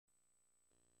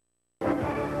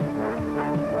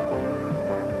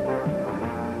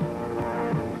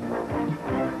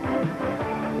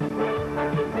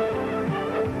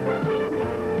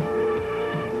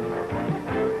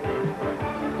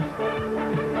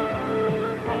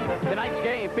Tonight's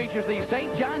game features the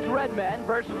St. John's Redmen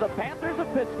versus the Panthers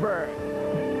of Pittsburgh.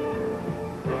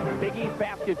 Big East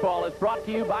basketball is brought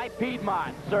to you by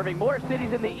Piedmont, serving more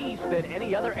cities in the East than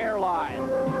any other airline.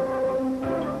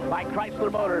 By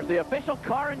Chrysler Motors, the official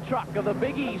car and truck of the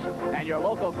Big East, and your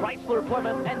local Chrysler,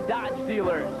 Plymouth, and Dodge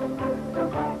dealers.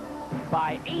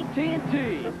 By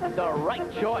AT&T, the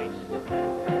right choice.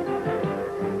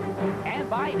 And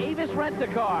by Avis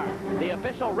Rent-A-Car, the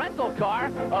official rental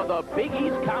car of the Big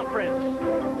East Conference.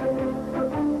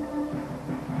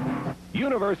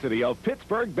 University of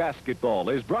Pittsburgh basketball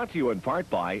is brought to you in part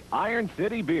by Iron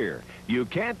City Beer. You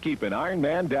can't keep an Iron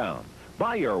Man down.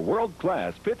 By your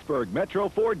world-class Pittsburgh Metro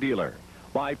Ford dealer.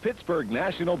 By Pittsburgh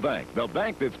National Bank, the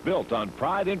bank that's built on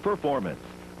pride and performance.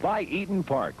 By Eaton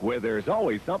Park, where there's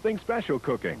always something special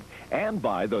cooking. And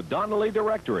by the Donnelly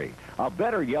Directory, a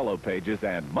better Yellow Pages,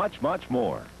 and much, much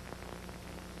more.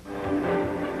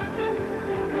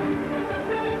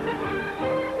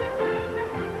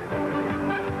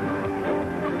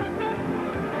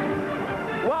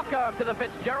 Welcome to the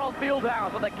Fitzgerald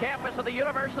Fieldhouse on the campus of the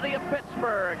University of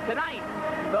Pittsburgh. Tonight,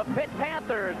 the Pitt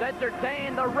Panthers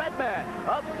entertain the Redmen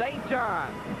of St.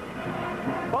 John's.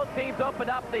 Both teams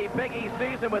opened up the Big East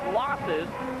season with losses.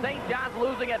 St. John's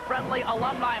losing at friendly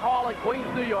Alumni Hall in Queens,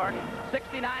 New York,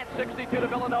 69-62 to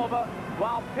Villanova,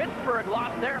 while Pittsburgh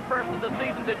lost their first of the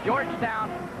season to Georgetown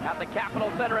at the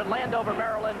Capitol Center in Landover,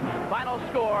 Maryland. Final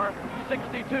score,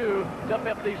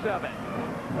 62-57.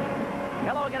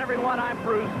 Hello again, everyone. I'm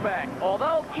Bruce Beck.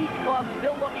 Although each club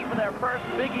still looking for their first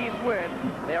Big East win,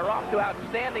 they are off to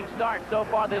outstanding starts so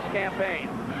far this campaign.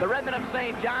 The Redmen of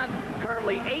St. John's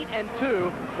currently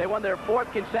 8-2. They won their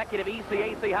fourth consecutive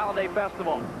ECAC Holiday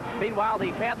Festival. Meanwhile,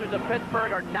 the Panthers of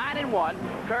Pittsburgh are 9-1,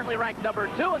 currently ranked number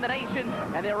 2 in the nation,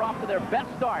 and they're off to their best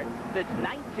start since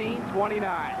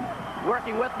 1929.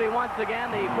 Working with me once again,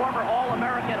 the former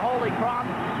All-American Holy Cross,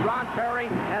 Ron Perry.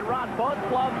 And Ron, both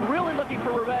clubs really looking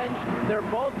for revenge. They're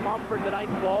both pumped for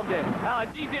tonight's ball game. Well,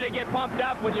 it's easy to get pumped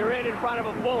up when you're in front of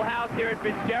a full house here at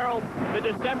Fitzgerald. The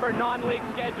December non-league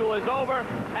schedule is over.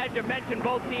 As you mentioned,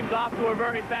 both teams off to a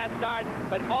very fast start,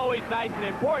 but always nice and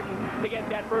important to get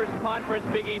that first conference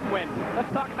Big East win.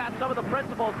 Let's talk about some of the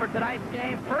principles for tonight's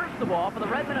game. First of all, for the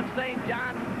Redmen of St.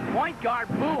 John's, point guard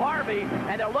Boo Harvey,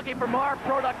 and they're looking for more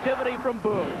productivity from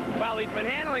Boo. Well, he's been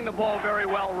handling the ball very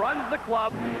well, runs the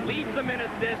club, leads them in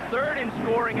assists, third in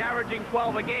scoring, averaging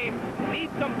 12 a game,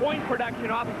 needs some point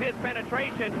production off of his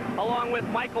penetration, along with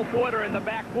Michael Porter in the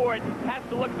backcourt, has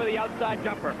to look for the outside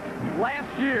jumper.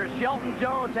 Last year, Shelton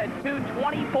Jones had 2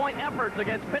 20-point efforts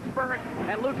against Pittsburgh,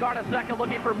 and Luke Arnesecca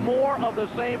looking for more of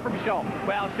the same from Shelton.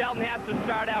 Well, Shelton has to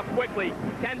start out quickly,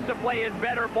 tends to play his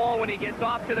better ball when he gets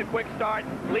off to the quick start,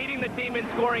 leading the team in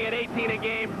scoring at 18 a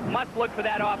game. Must look for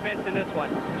that offense in this one.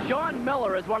 Sean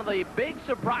Miller is one of the big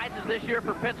surprises this year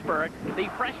for Pittsburgh. The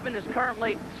freshman is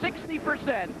currently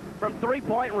 60% from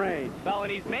three-point range. Well,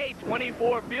 and he's made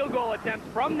 24 field goal attempts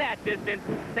from that distance.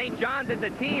 St. John's as a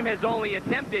team has only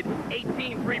attempted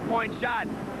 18 three-point shots.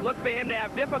 Look for him to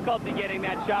have difficulty getting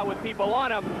that shot with people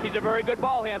on him. He's a very good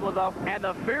ball handler, though. And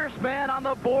the fierce man on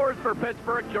the boards for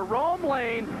Pittsburgh, Jerome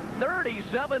Lane,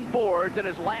 37 boards in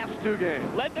his last 2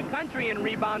 games. Led the country in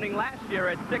rebounding last year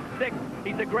at 6'6".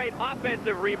 He's a great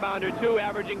offensive rebounder, too,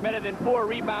 averaging better than 4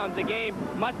 rebounds a game.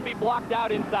 Must be blocked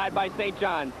out inside by St.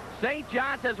 John's. St.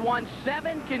 John's has won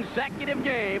 7 consecutive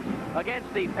games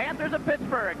against the Panthers of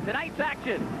Pittsburgh. Tonight's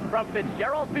action from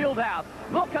Fitzgerald Fieldhouse.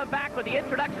 We'll come back with the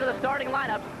introduction of the starting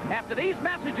lineups after these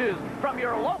messages from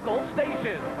your local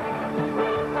station.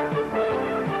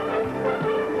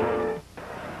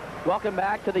 Welcome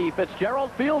back to the Fitzgerald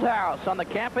Fieldhouse on the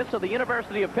campus of the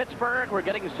University of Pittsburgh. We're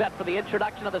getting set for the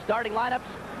introduction of the starting lineups.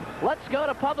 Let's go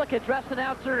to public address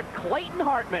announcer Clayton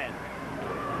Hartman.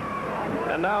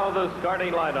 And now the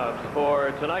starting lineups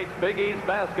for tonight's Big East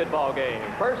basketball game.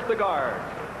 First, the guards.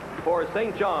 For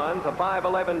St. John's, a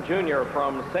 5'11 junior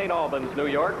from St. Albans, New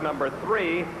York, number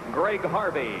 3, Greg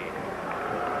Harvey.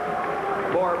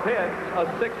 For Pitt, a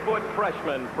 6-foot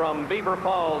freshman from Beaver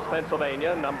Falls,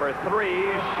 Pennsylvania, number 3,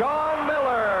 Sean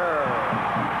Miller.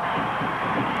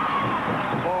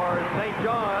 For St.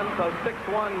 John's, a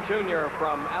 6'1 junior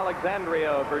from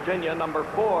Alexandria, Virginia, number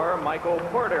 4, Michael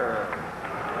Porter.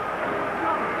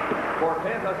 For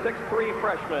Pitt, a 6'3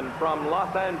 freshman from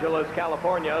Los Angeles,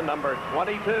 California, number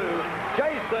 22,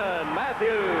 Jason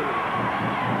Matthews.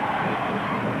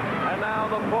 And now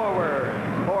the forwards.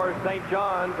 For St.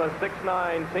 John's, a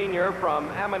 6'9 senior from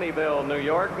Amityville, New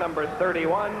York, number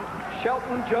 31,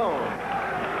 Shelton Jones.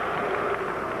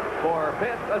 For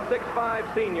Pitt, a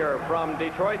 6'5 senior from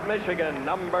Detroit, Michigan,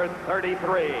 number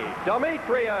 33,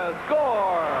 Demetrius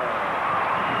Gore.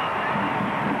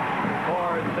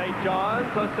 John's,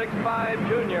 a 6'5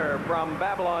 junior from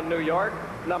Babylon, New York,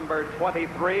 number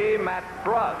 23, Matt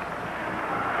Thrust.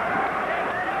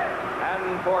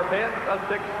 And for Pitt, a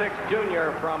 6'6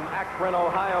 junior from Akron,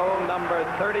 Ohio, number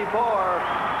 34,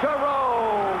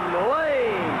 Jerome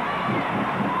Lane.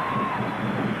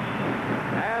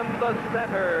 And the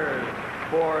centers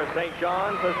for St.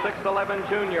 John's, a 6'11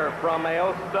 junior from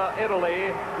Aosta,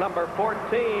 Italy, number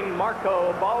 14,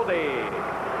 Marco Baldi.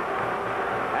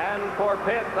 And for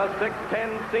Pitt, a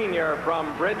 6'10 senior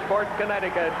from Bridgeport,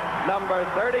 Connecticut, number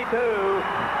 32,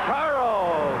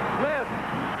 Charles Smith.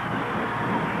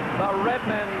 The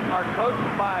Redmen are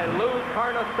coached by Lou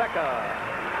Carnesecca.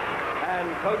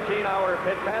 And coaching our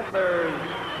Pitt Panthers,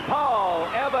 Paul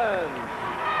Evans.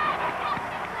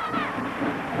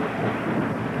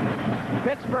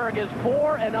 Pittsburgh is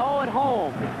 4-0 at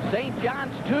home. St.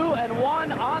 John's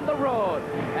 2-1 on the road.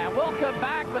 And we'll come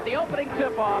back with the opening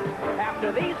tip-off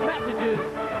after these messages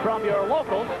from your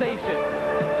local station.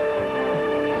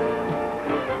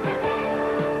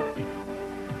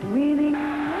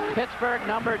 Pittsburgh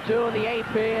number 2 in the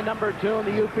AP and number 2 in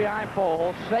the UPI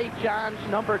poll. St. John's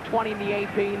number 20 in the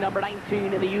AP, number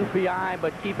 19 in the UPI.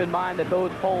 But keep in mind that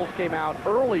those polls came out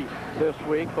early this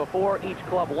week before each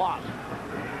club lost.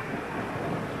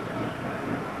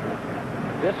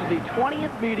 This is the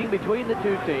 20th meeting between the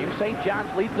two teams. St.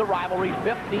 John's leads the rivalry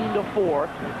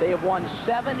 15-4. They have won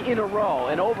 7 in a row,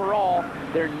 and overall,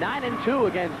 they're 9-2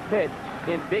 against Pitt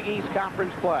in Big East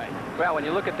Conference play. Well, when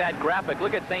you look at that graphic,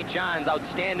 look at St. John's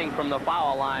outstanding from the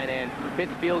foul line, and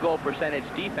Pitt's field goal percentage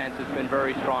defense has been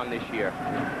very strong this year.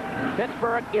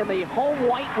 Pittsburgh in the home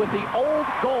white with the old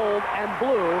gold and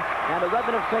blue, and the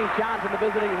Redmen of St. John's in the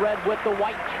visiting red with the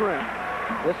white trim.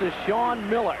 This is Sean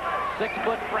Miller,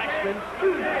 6-foot freshman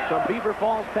from Beaver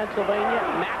Falls, Pennsylvania.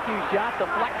 Matthew's shot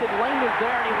deflected. Lane is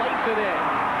there, and he lays it in.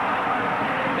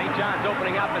 St. John's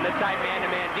opening up in the tight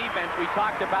man-to-man defense. We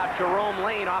talked about Jerome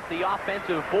Lane off the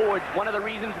offensive boards. One of the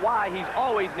reasons why he's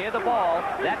always near the ball,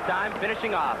 that time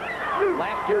finishing off.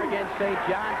 Last year against St.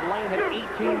 John's, Lane had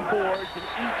 18 boards in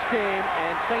each game,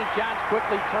 and St. John's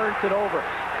quickly turns it over.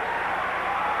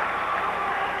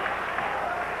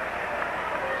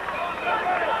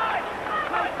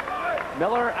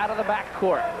 Miller out of the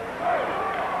backcourt.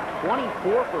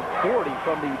 24 for 40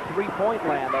 from the three-point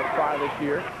land thus far this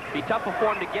year. Be tough for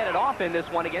him to get it off in this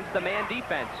one against the man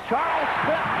defense. Charles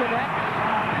Smith connects,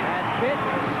 and Pitt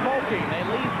smoking. They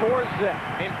lead 4-zip.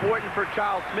 Important for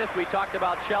Charles Smith. We talked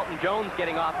about Shelton Jones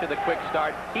getting off to the quick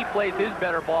start. He plays his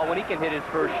better ball when he can hit his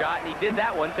first shot, and he did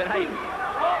that one tonight.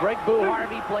 Greg Boo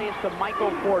Harvey plays to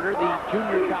Michael Porter, the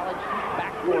junior college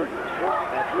backcourt.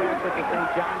 That transfer to St.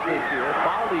 John's this year.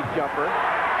 Baldi's jumper.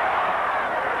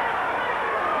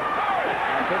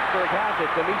 And Pittsburgh has it.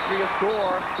 Demetrius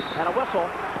score and a whistle.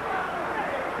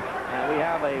 And we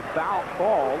have a foul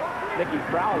called. Mickey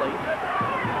Crowley.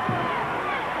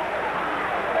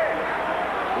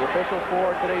 The officials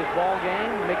for today's ball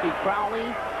game, Mickey Crowley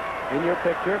in your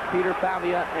picture, Peter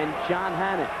Pavia and John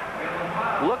Hannon.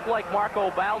 Looked like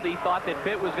Marco Baldi thought that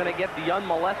Pitt was going to get the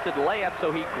unmolested layup,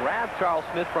 so he grabbed Charles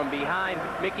Smith from behind.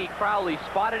 Mickey Crowley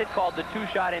spotted it, called the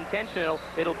two-shot intentional.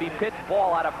 It'll be Pitt's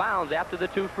ball out of bounds after the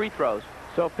 2 free throws.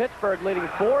 So Pittsburgh leading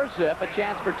 4-zip, a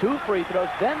chance for 2 free throws,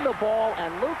 then the ball,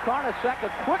 and Lou Carnesecca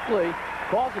quickly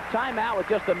calls a timeout with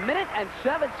just 1 minute and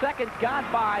 7 seconds gone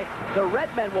by. The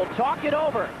Redmen will talk it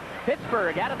over.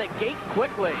 Pittsburgh out of the gate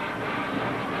quickly.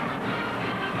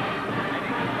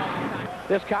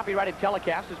 This copyrighted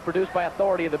telecast is produced by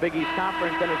authority of the Big East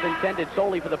Conference and is intended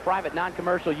solely for the private,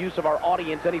 non-commercial use of our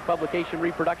audience. Any publication,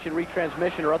 reproduction,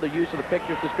 retransmission, or other use of the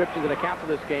pictures, descriptions, and accounts of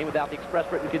this game without the express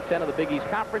written consent of the Big East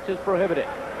Conference is prohibited.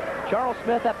 Charles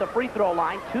Smith at the free throw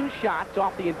line, 2 shots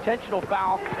off the intentional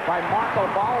foul by Marco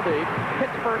Baldi.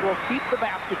 Pittsburgh will keep the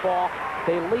basketball.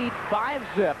 They lead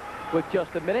 5-zip with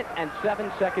just 1 minute and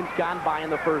 7 seconds gone by in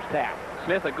the first half.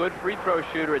 Smith, a good free throw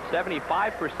shooter at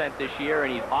 75% this year,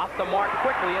 and he's off the mark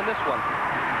quickly in this one.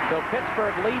 So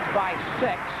Pittsburgh leads by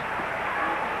 6.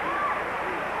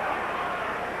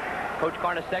 Coach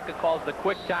Carnesecca calls the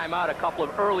quick timeout. A couple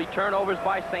of early turnovers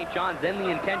by St. John's, then the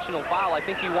intentional foul. I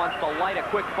think he wants to light a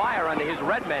quick fire under his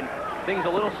Redmen. Things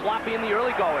a little sloppy in the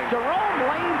early going. Jerome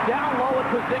Lane down low in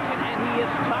position, and he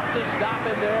is tough to stop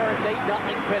in there. It's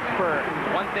 8-0 Pittsburgh.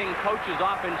 One thing coaches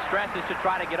often stress is to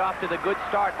try to get off to the good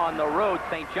start on the road.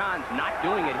 St. John's not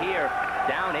doing it here.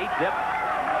 Down 8-zip.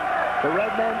 The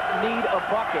Redmen need a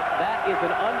bucket. That is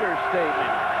an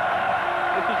understatement.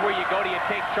 This is where you go to your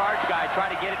take charge guy. Try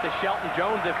to get it to Shelton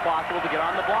Jones if possible to get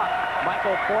on the block.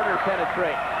 Michael Porter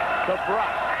penetrates. To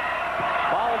Brush.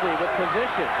 Baldi with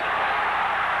position.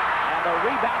 And And the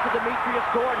rebound to Demetrius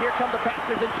Gord. Here come the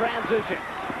Panthers in transition.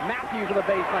 Matthews on the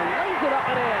baseline. Lays it up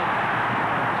and in.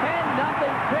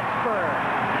 10-0 Pittsburgh.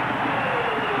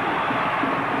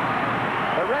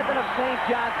 The Redmen of St.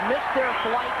 John's missed their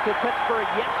flight to Pittsburgh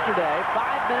yesterday.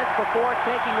 5 minutes before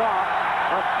taking off,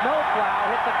 a snowplow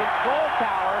hit the control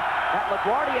tower at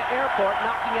LaGuardia Airport,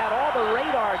 knocking out all the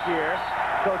radar gear.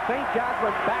 So St. John's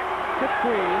went back to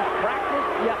Queens,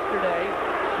 practiced yesterday,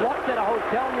 slept at a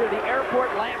hotel near the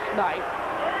airport last night,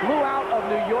 flew out of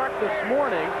New York this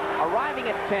morning, arriving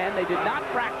at 10. They did not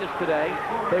practice today.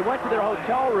 They went to their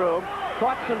hotel room,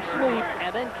 caught some sleep,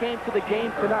 and then came to the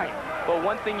game tonight. But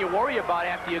one thing you worry about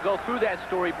after you go through that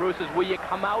story, Bruce, is will you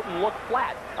come out and look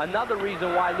flat? Another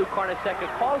reason why Lou Carnesecca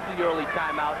calls the early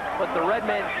timeout, but the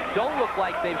Redmen don't look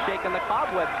like they've shaken the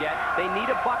cobwebs yet. They need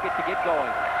a bucket to get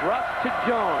going. Russ to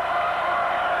Jones.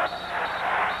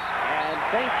 And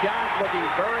St. John's looking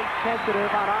very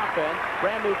sensitive on offense.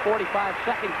 Brand new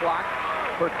 45-second clock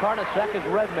for Carnesecca's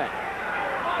Redmen.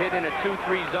 Pitt in a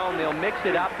 2-3 zone. They'll mix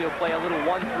it up. They'll play a little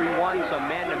 1-3-1, some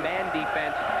man-to-man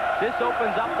defense. This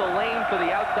opens up the lane for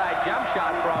the outside jump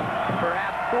shot from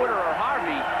perhaps Porter or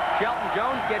Harvey. Shelton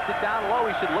Jones gets it down low.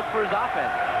 He should look for his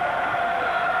offense.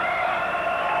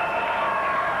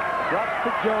 Russ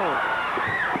to Jones.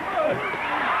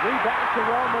 Rebound to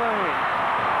Rome Lane.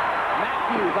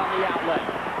 Matthews on the outlet.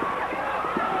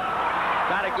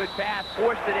 Got a good pass.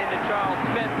 Forced it into Charles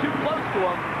Smith. Too close to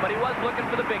him, but he was looking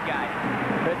for the big guy.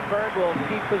 Pittsburgh will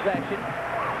keep possession.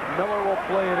 Miller will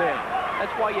play it in.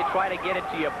 That's why you try to get it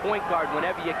to your point guard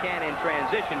whenever you can in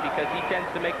transition, because he tends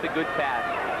to make the good pass.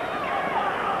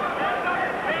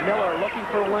 Miller looking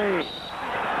for Lane.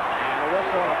 And a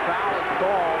whistle and a foul is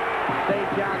called. St.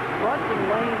 John's fronting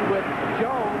Lane with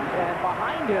Jones, and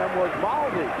behind him was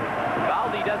Valdi.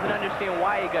 Valdi doesn't understand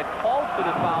why he got called for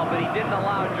the foul, but he didn't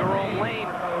allow Jerome Lane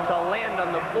to land on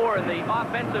the floor. The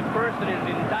offensive person is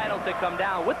entitled to come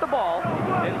down with the ball,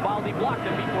 and Valdi blocked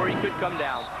him before he could come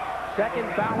down. Second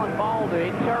foul on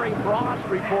Valdi. Terry Bross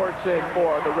reports in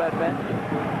for the Redmen.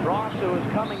 Bross, who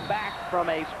is coming back from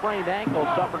a sprained ankle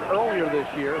suffered earlier this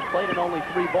year, has played in only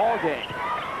 3 ball games.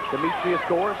 Demetrius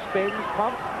Gore spins,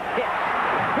 pumps, hits.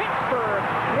 Pittsburgh,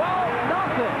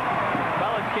 12-0.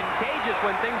 Well, it's contagious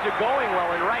when things are going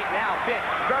well, and right now, Pitt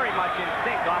very much in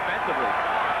sync offensively.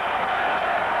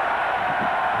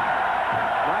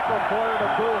 Michael Porter to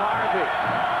Boo Harvey.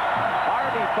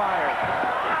 Harvey fires.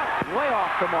 Way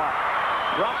off the mark.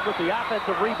 Russ with the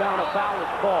offensive rebound. A foul is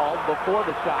called before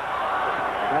the shot.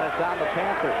 And it's on the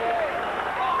Panthers.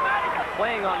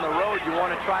 Playing on the road, you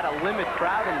want to try to limit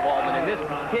crowd involvement, and this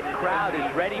Pitt crowd is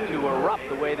ready to erupt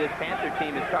the way this Panther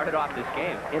team has started off this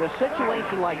game. In a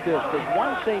situation like this, does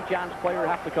one St. John's player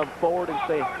have to come forward and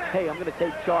say, hey, I'm going to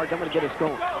take charge, I'm going to get us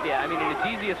going? Yeah, I mean, it's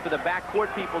easiest for the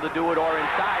backcourt people to do it, or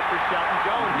inside for Shelton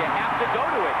Jones. You have to go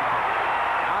to it.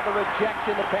 On the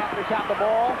rejection, the Panthers have the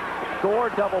ball.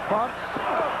 Gore double pumps.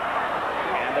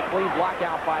 And the clean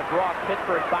blockout by Brock.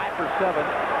 Pittsburgh 5 for 7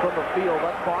 from the field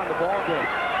thus far in the ball game.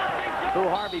 Boo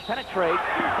Harvey penetrates.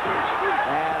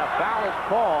 And a foul is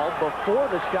called before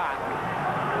the shot.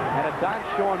 And it's on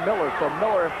Sean Miller. So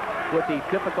Miller with the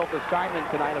difficult assignment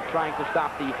tonight of trying to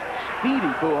stop the speedy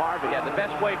Boo Harvey. Yeah, the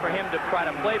best way for him to try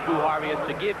to play Boo Harvey is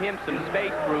to give him some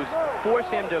space, Bruce. Force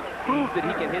him to prove that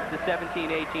he can hit the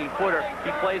 17, 18 footer. If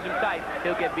he plays him tight,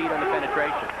 he'll get beat on the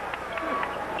penetration.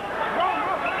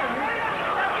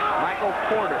 Michael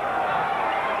Porter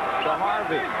to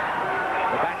Harvey.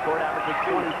 The backcourt averaging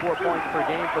 24 points per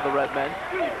game for the Redmen.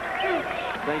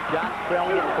 St. John's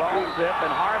trailing at 12 zip,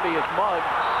 and Harvey is mugged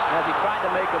as he tried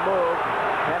to make a move,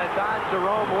 and it's on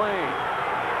Jerome Lane.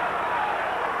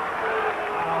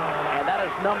 And that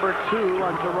is number 2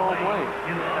 on Jerome Lane.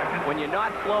 When you're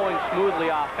not flowing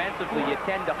smoothly offensively, you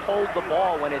tend to hold the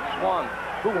ball when it's swung.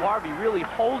 Boo Harvey really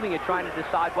holding it, trying to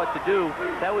decide what to do.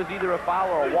 That was either a foul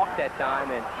or a walk that time,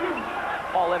 and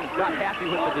Paul Evans not happy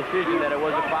with the decision that it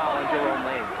was a foul on Jerome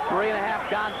Lane.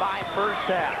 3.5 gone by first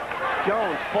half.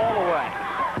 Jones fall away.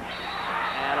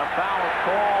 And a foul is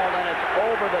called, and it's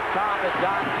over the top. It's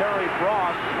on Terry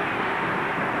Bross.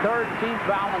 Third team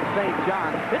foul on St.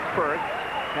 John's. Pittsburgh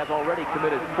has already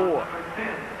committed 4.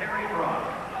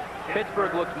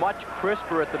 Pittsburgh looks much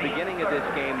crisper at the beginning of this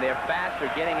game. They're faster,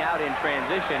 getting out in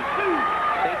transition.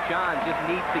 St. John's just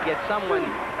needs to get someone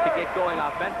to get going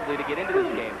offensively to get into this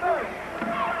game.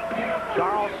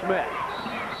 Charles Smith,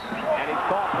 and he's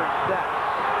called for steps.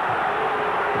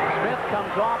 Smith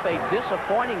comes off a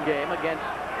disappointing game against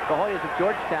the Hoyas of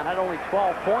Georgetown. Had only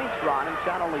 12 points, Ron, and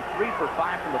shot only 3 for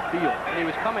 5 from the field. And he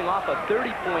was coming off a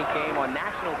 30-point game on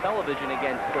national television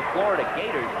against the Florida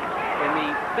Gators. And the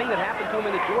thing that happened to him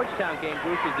in the Georgetown game,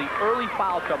 Bruce, was the early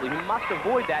foul trouble. He must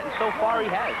avoid that, and so far he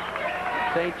has.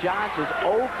 St. John's is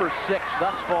 0 for 6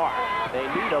 thus far. They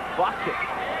need a bucket.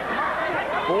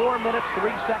 4 minutes,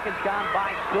 3 seconds gone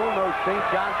by. Still no St.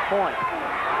 John's point.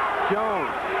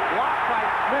 Jones, blocked by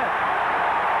Smith.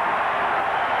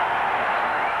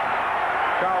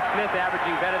 Charles Smith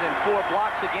averaging better than 4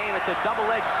 blocks a game. It's a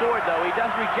double-edged sword, though. He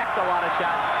does reject a lot of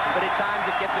shots, but at times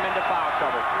it gets him into foul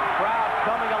trouble. Crowd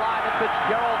coming alive at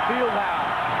Fitzgerald Fieldhouse.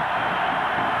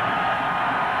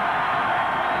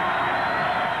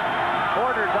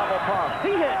 Porter double pump.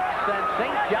 He hits, and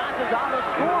St. John's is on the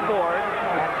scoreboard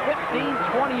at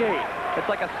 15-28. It's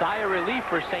like a sigh of relief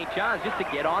for St. John's just to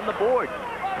get on the board.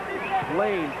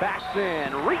 Lane backs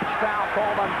in. Reach foul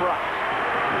called on Bruss.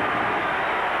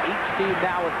 Each team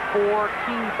now with 4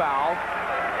 team fouls.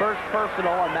 First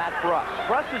personal on Matt Bruss.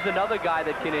 Bruss is another guy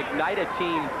that can ignite a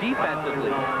team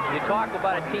defensively. You talk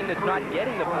about a team that's not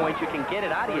getting the points, you can get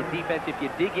it out of your defense if you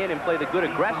dig in and play the good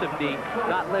aggressive D,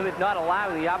 not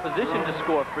allowing the opposition to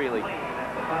score freely.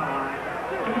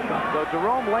 So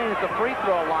Jerome Lane at the free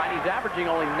throw line, he's averaging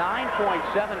only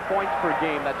 9.7 points per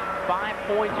game. That's 5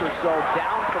 points or so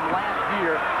down from last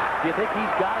year. Do you think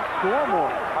he's got to score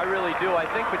more? I really do. I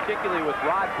think particularly with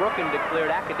Rod Brooken declared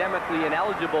academically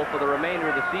ineligible for the remainder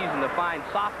of the season, the fine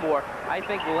sophomore, I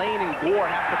think Lane and Gore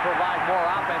have to provide more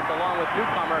offense along with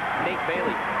newcomer Nate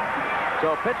Bailey.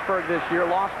 So Pittsburgh this year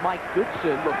lost Mike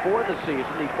Goodson before the season,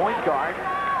 the point guard,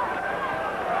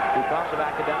 because of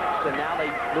academics, and now they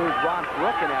lose Ron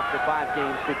Brooken after 5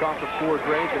 games because of poor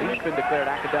grades, and he's been declared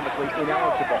academically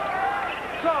ineligible.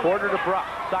 Porter to Bruss,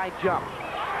 side jump.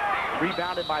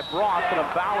 Rebounded by Bross, and a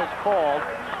foul is called.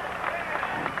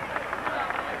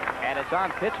 And it's on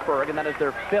Pittsburgh, and that is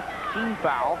their 5th team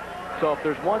foul. So if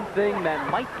there's one thing that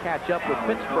might catch up with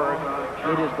Pittsburgh,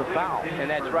 it is the foul.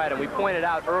 And that's right, and we pointed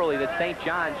out early that St.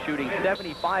 John's shooting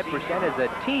 75% as a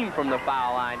team from the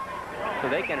foul line, so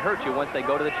they can hurt you once they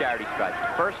go to the charity stripe.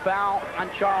 First foul on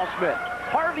Charles Smith.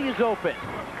 Harvey is open.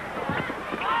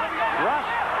 Russ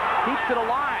keeps it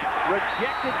alive.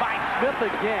 Rejected by Smith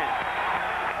again.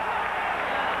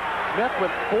 Smith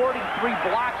with 43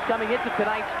 blocks coming into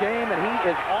tonight's game, and he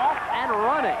is off and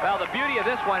running. Well, the beauty of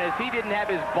this one is he didn't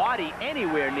have his body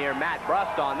anywhere near Matt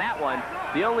Bruss on that one.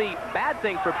 The only bad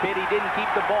thing for Pitt, he didn't keep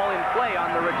the ball in play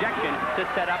on the rejection to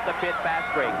set up the Pitt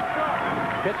fast break.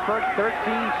 Pittsburgh 13,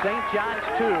 St. John's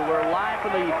 2. We're live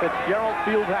from the Fitzgerald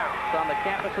Fieldhouse on the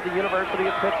campus of the University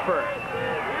of Pittsburgh.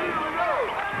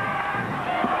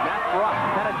 Matt Bruss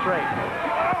penetrates.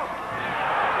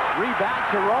 Rebound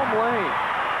Jerome Lane.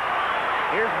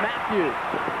 Here's Matthews.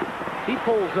 He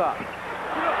pulls up.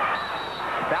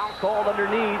 Foul called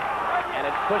underneath, and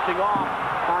it's pushing off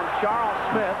on Charles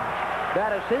Smith.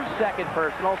 That is his 2nd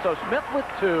personal. So Smith with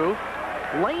 2,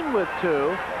 Lane with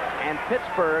 2, and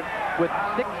Pittsburgh with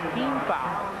 16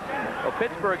 fouls. Well,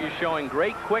 Pittsburgh is showing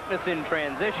great quickness in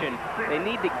transition. They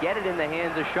need to get it in the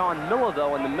hands of Sean Miller,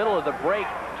 though, in the middle of the break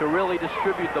to really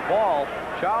distribute the ball.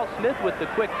 Charles Smith with the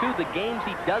quick 2. The games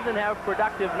he doesn't have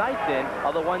productive nights in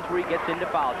are the ones where he gets into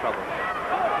foul trouble.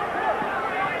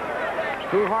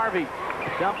 Drew Harvey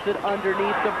dumps it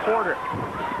underneath to Porter.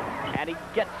 And he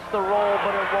gets the roll,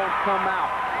 but it won't come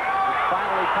out. It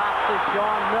finally pops to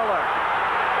Sean Miller.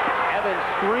 Evans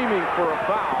screaming for a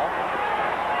foul.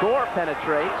 Gore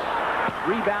penetrates.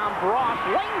 Rebound Bross.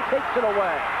 Lane takes it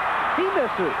away. He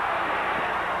misses.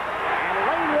 And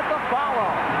Lane with the follow.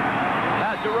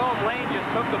 Now Jerome Lane just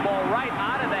took the ball right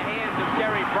out of the hands of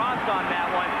Gary Bross on that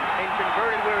one and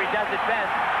converted where he does it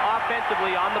best,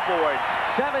 offensively on the board.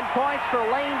 7 points for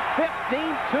Lane,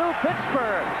 15-2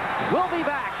 Pittsburgh. We'll be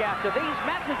back after these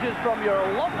messages from your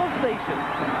local station.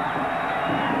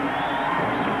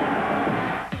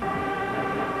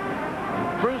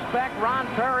 Bruce Beck, Ron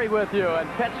Perry with you, and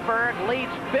Pittsburgh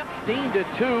leads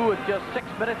 15-2 with just 6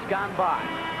 minutes gone by.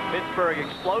 Pittsburgh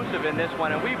explosive in this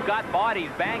one, and we've got bodies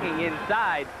banging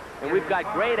inside, and we've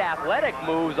got great athletic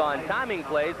moves on timing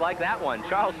plays like that one.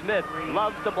 Charles Smith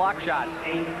loves to block shots.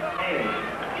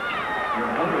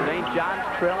 St. John's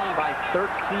trailing by 13.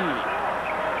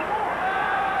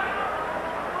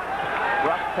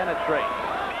 Russ penetrates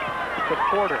to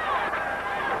Porter.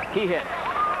 He hits.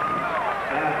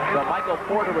 So Michael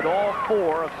Porter with all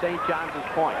 4 of St. John's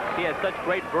points. He has such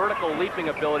great vertical leaping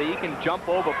ability. He can jump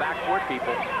over backcourt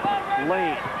people.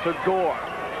 Lane to Gore.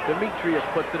 Demetrius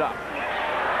puts it up.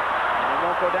 And it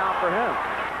won't go down for him.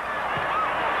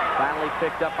 Finally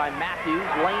picked up by Matthews.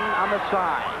 Lane on the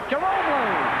side. Jerome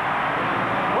Lane.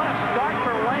 What a start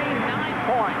for Lane. 9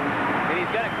 points. And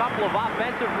he's got a couple of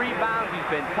offensive rebounds.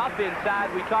 He's been tough inside.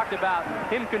 We talked about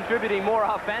him contributing more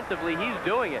offensively. He's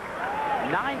doing it.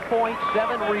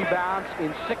 9.7 rebounds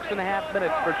in 6.5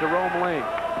 minutes for Jerome Lane.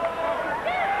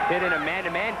 Pitt in a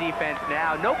man-to-man defense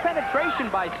now. No penetration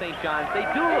by St. John's. They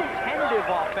do look tentative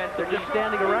offensively. They're just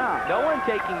standing around. No one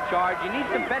taking charge. You need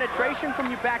some penetration from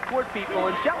your backcourt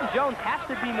people, and Shelton Jones has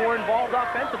to be more involved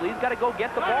offensively. He's got to go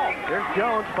get the ball. There's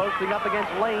Jones posting up against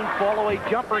Lane. Fall-away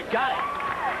jumper. Got it.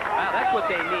 Wow, that's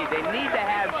what they need. They need to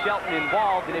have Shelton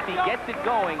involved, and if he gets it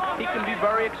going, he can be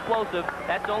very explosive.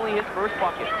 That's only his first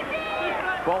bucket.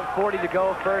 12:40 to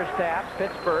go, first half.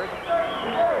 Pittsburgh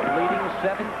leading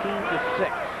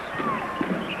 17-6.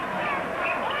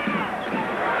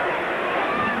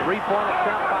 Three-point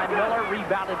attempt by Miller,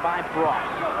 rebounded by Frost.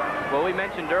 Well, we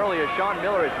mentioned earlier, Sean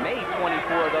Miller has made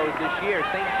 24 of those this year.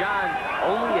 St. John's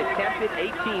only attempted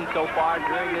 18 so far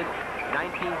during this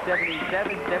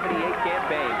 1977-78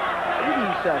 campaign.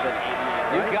 87.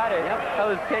 You got it. Yep. That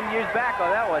was 10 years back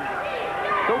on that one.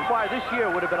 So far this year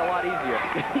would have been a lot easier.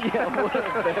 Yeah, it would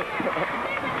have been.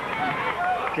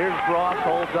 Here's Frost,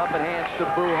 holds up and hands to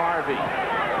Boo Harvey.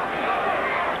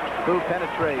 Boo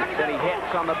penetrates, and he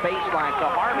hits on the baseline, so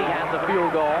Harvey has the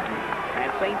field goal.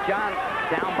 And St. John's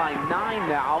down by 9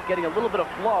 now, getting a little bit of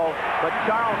flow. But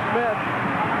Charles Smith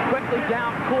quickly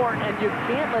down court, and you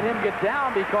can't let him get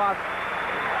down because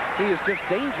he is just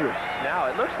dangerous. Now,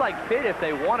 it looks like Pitt, if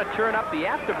they want to turn up the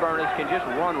afterburners, can just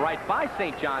run right by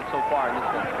St. John's so far in this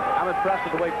one. I'm impressed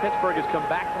with the way Pittsburgh has come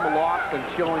back from the loss and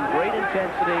showing great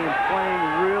intensity and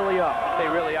playing really up. They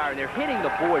really are, and they're hitting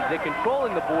the boards. They're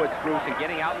controlling the boards, Bruce, and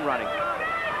getting out and running.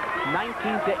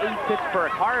 19-8 Pittsburgh.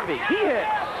 Harvey, he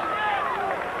hits.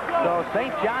 So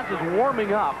St. John's is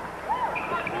warming up.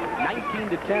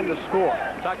 19-10 to score.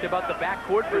 Talked about the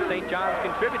backcourt for St. John's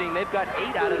contributing. They've got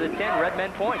 8 out of the 10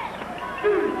 Redmen points.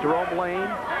 Jerome Lane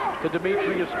to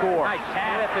Demetrius Gore. Nice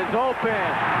pass. Smith is open.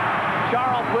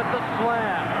 Charles with the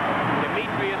slam.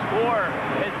 Demetrius Gore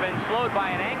has been slowed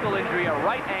by an ankle injury, a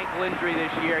right ankle injury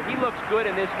this year. He looks good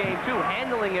in this game, too,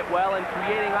 handling it well and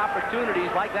creating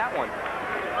opportunities like that one.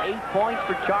 8 points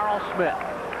for Charles Smith.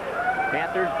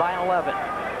 Panthers by 11.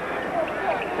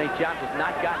 St. John's has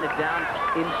not gotten it down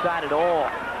inside at all.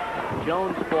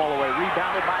 Jones fall away,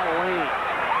 rebounded by Lane.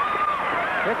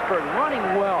 Pittsburgh running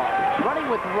well, running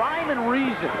with rhyme and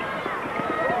reason.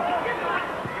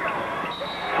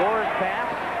 Scores pass,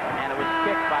 and it was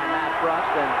kicked by Matt Rust,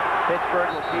 and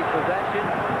Pittsburgh will keep possession.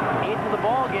 Into the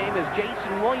ball game is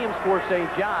Jason Williams for St.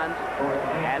 John's,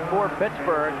 and for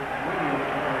Pittsburgh,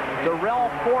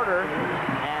 Darrell Porter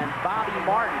and Bobby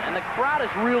Martin. And the crowd is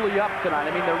really up tonight.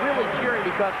 I mean, they're really cheering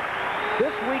because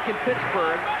this week in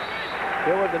Pittsburgh,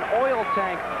 there was an oil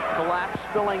tank collapse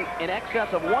spilling in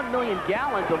excess of 1 million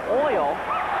gallons of oil.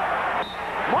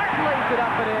 Martin lays it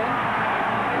up and in.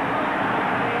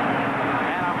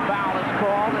 And a foul is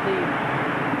called,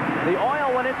 and the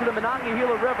oil went into the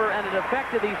Monongahela River, and it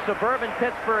affected the suburban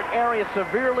Pittsburgh area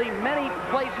severely. Many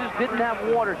places didn't have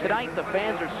water. Tonight, the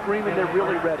fans are screaming they're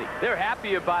really ready. They're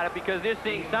happy about it because they're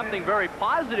seeing something very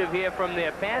positive here from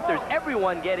their Panthers.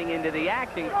 Everyone getting into the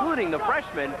act, including the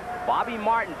freshman, Bobby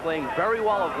Martin, playing very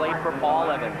well of late for Paul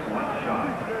Evans.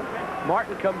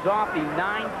 Martin comes off the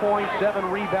 9.7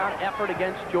 rebound effort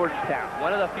against Georgetown.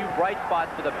 One of the few bright spots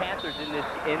for the Panthers in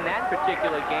that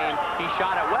particular game. He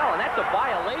shot it well, and that's a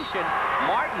violation.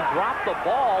 Martin dropped the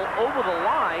ball over the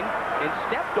line and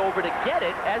stepped over to get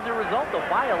it as a result of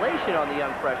violation on the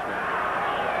young freshman.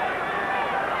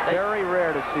 Very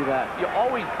rare to see that. You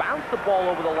always bounce the ball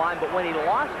over the line, but when he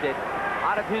lost it,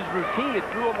 out of his routine, it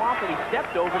threw him off, and he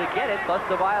stepped over to get it, thus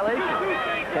the violation.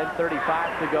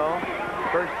 10:35 to go.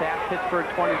 First half, Pittsburgh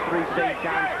 23, St.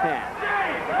 John's 10.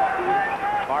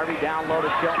 Harvey down low to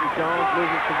Shelton Jones,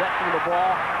 loses possession of the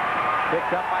ball.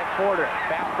 Picked up by Porter.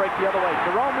 Fast break the other way.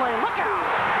 Jerome Lane, look out!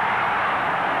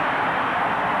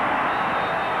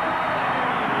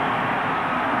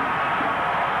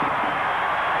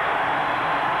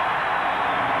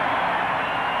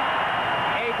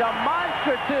 A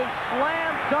demonstrative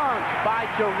slam dunk by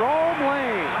Jerome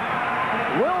Lane.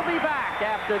 We'll be back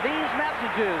after these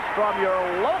messages from your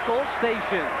local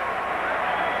station.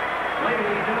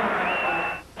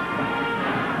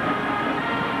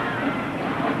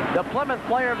 The Plymouth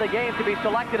player of the game to be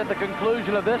selected at the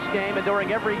conclusion of this game and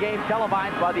during every game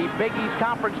televised by the Big East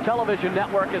Conference Television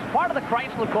Network as part of the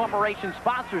Chrysler Corporation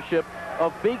sponsorship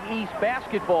of Big East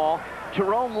basketball.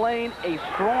 Jerome Lane, a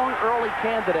strong early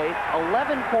candidate,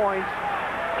 11 points,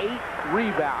 8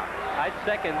 rebounds. I'd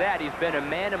second that. He's been a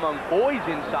man among boys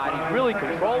inside. He's really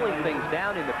controlling things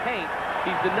down in the paint.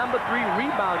 He's the #3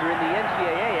 rebounder in the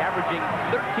NCAA, averaging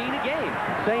 13 a game.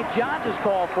 St. John's has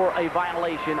called for a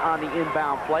violation on the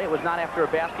inbound play. It was not after a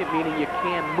basket, meaning you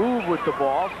can't move with the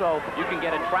ball. So you can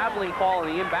get a traveling call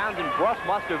in the inbounds, and Bruss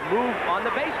must have moved on the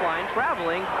baseline,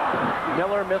 traveling.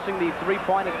 Miller missing the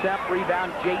three-point attempt.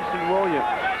 Rebound, Jason Williams.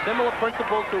 Similar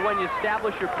principle to when you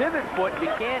establish your pivot foot. You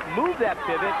can't move that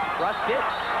pivot. Bruss did.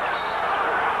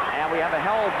 And we have a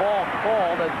hell ball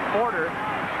called as Porter,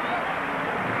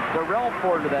 Darrell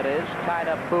Porter, that is, tied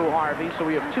up Boo Harvey. So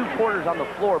we have 2 Porters on the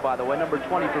floor, by the way. Number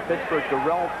 20 for Pittsburgh,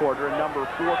 Darrell Porter, and number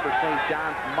 4 for St.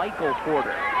 John's, Michael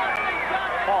Porter.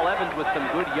 Paul Evans with some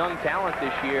good young talent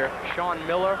this year. Sean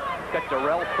Miller, got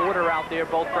Darrell Porter out there,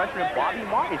 both freshmen, and Bobby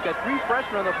Martin. He's got 3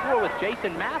 freshmen on the floor with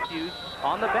Jason Matthews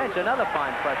on the bench, another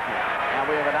fine freshman. And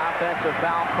we have an offensive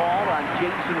foul called on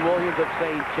Jason Williams of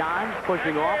St. John's,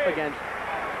 pushing off against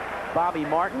Bobby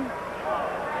Martin.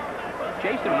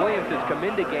 Jason Williams has come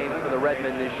into games for the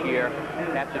Redmen this year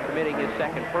after committing his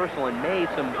second personal and made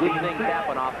some good things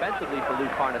happen offensively for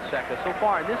Luke Carnesecca. So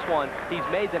far in this one, he's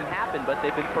made them happen, but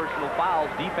they've been personal fouls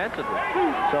defensively.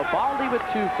 So Baldy with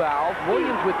 2 fouls,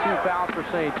 Williams with 2 fouls for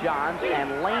St. John's,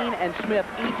 and Lane and Smith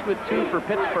each with 2 for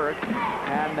Pittsburgh.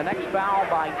 And the next foul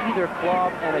by either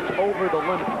club, and it's over the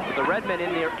limit. With the Redmen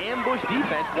in their ambush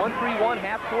defense, 1-3-1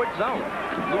 half-court zone.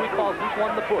 Louis calls this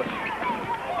one the push.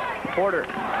 Porter,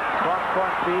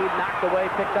 cross-court feed, knocked away,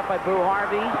 picked up by Boo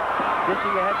Harvey.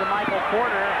 Dishing ahead to Michael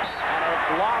Porter, and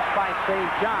it's lost by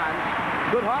St. John's.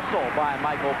 Good hustle by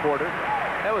Michael Porter.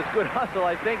 That was good hustle.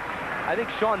 I think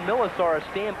Sean Miller saw a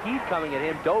stampede coming at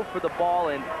him, dove for the ball,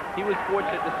 and he was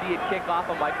fortunate to see it kick off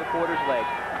of Michael Porter's leg.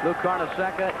 Luke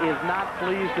Carnesecca is not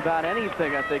pleased about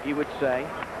anything, I think he would say.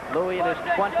 Louis in his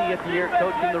 20th year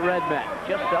coaching the Redmen.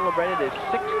 Just celebrated his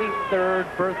 63rd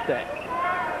birthday.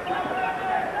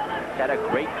 Had a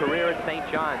great career at St.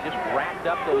 John's, just racked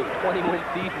up those 20-win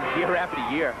seasons year after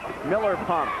year. Miller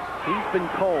pumps. He's been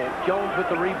cold. Jones with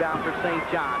the rebound for St.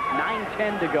 John's.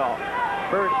 9:10 to go.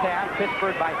 First half,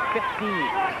 Pittsburgh by 15.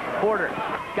 Porter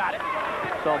got it.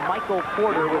 So Michael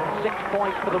Porter with 6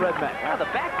 points for the Redmen. Well, the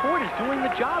backcourt is doing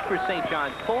the job for St.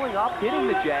 John's, pulling up, hitting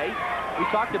the J. We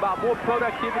talked about more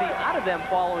productivity out of them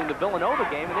following the Villanova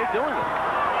game, and they're doing it.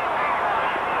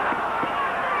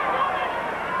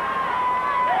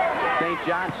 St.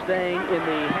 John's staying in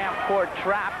the half-court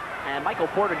trap, and Michael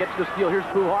Porter gets the steal. Here's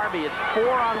Boo Harvey. It's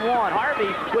 4-on-1.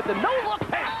 Harvey with the no-look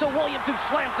pass to Williams, who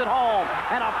slams it home,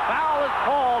 and a foul is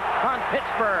called on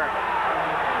Pittsburgh.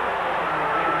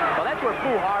 Well, that's where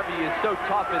Boo Harvey is so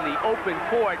tough in the open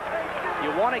court. You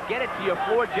want to get it to your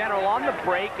floor general on the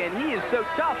break, and he is so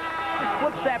tough. He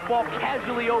flips that ball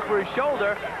casually over his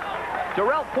shoulder.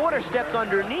 Darrell Porter steps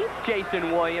underneath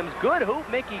Jason Williams. Good hoop.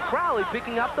 Mickey Crowley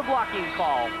picking up the blocking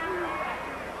call.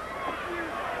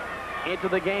 Into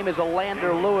the game is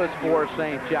Alander Lewis for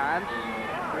St. John's,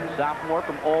 sophomore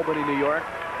from Albany, New York.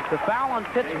 The foul on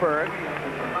Pittsburgh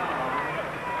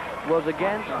was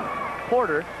against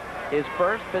Porter. His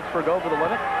first. Pittsburgh over the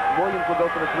limit. Williams will go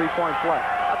for the 3-point play.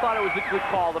 I thought it was a good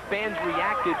call. The fans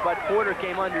reacted, but Porter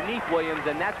came underneath Williams,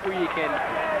 and that's where you can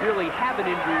really have an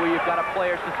injury where you've got a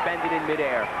player suspended in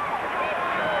midair.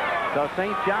 So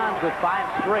St. John's with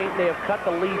 5 straight. They have cut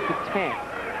the lead to 10.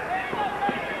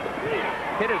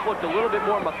 Pitt has looked a little bit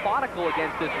more methodical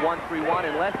against this 1-3-1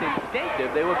 and less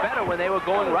instinctive. They were better when they were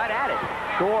going right at it.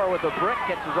 Gore with a brick,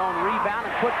 gets his own rebound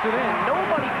and puts it in.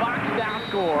 Nobody boxed down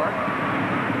Gore.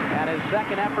 And his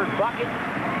second effort bucket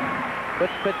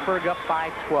puts Pittsburgh up by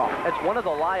 12. That's one of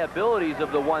the liabilities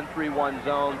of the 1-3-1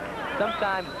 zone.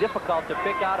 Sometimes difficult to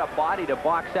pick out a body to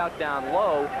box out down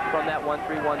low from that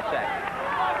 1-3-1 set.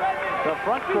 The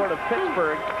front court of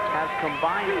Pittsburgh has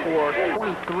combined for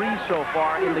 23 so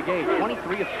far in the game.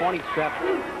 23 of 27.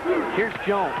 Here's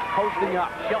Jones posting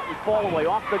up. Shelton fall away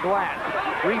off the glass.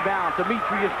 Rebound,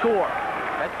 Demetrius Gore.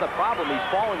 That's the problem. He's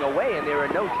falling away, and there are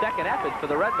no second efforts for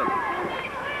the Redmen.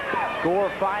 Gore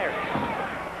fires.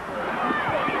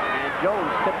 And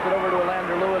Jones tips it over to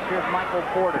Alander Lewis. Here's Michael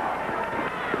Porter.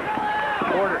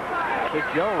 Porter to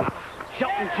Jones.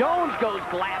 Shelton Jones goes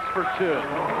glass for 2.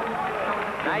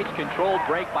 Nice controlled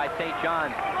break by St.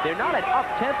 John's. They're not an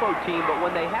up-tempo team, but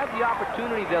when they have the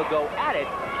opportunity, they'll go at it.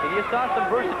 And you saw some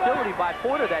versatility by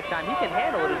Porter that time. He can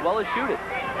handle it as well as shoot it.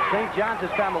 St. John's has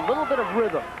found a little bit of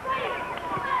rhythm.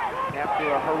 After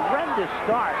a horrendous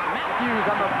start, Matthews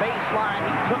on the baseline.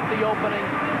 He took the opening,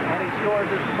 and he scores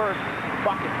his first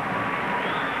bucket.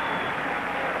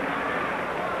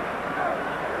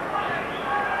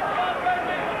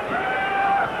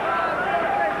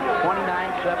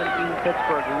 29-17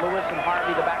 Pittsburgh. Lewis and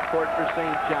Harvey the backcourt for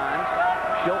St. John's.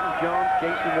 Shelton Jones,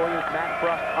 Jason Williams, Matt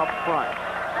Bruss up front.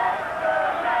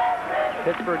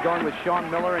 Pittsburgh going with Sean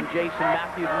Miller and Jason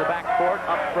Matthews in the backcourt.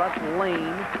 Up front,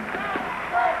 Lane,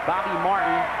 Bobby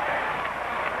Martin,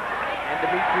 and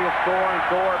Demetrius Gore. And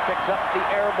Gore picks up the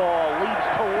air ball, leads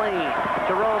to Lane.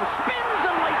 Jerome spins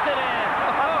and lays it in.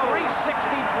 A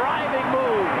 360 driving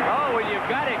move. Oh, when you've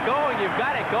got it going, you've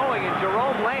got it going. And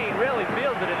Jerome Lane really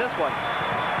feels it in this one.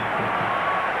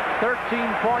 13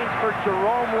 points for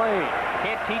Jerome Lane.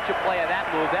 Can't teach a play of that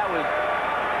move. That was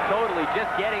totally just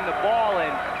getting the ball and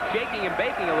shaking and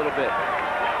baking a little bit.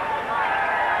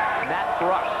 Matt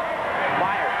Brush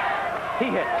fires. He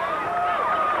hits.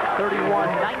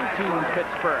 31-19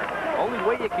 Pittsburgh. Only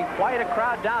way you can quiet a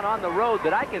crowd down on the road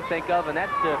that I can think of, and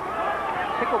that's to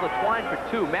tickle the twine for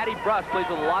two. Matty Brush plays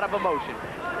with a lot of emotion.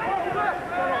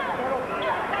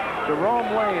 Jerome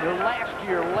Lane, who last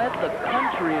year led the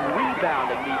country in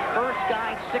rebounding, the first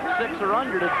guy 6'6" or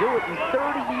under to do it in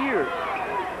 30 years.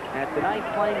 And tonight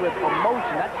playing with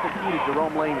emotion, that's the key to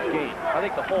Jerome Lane's game. I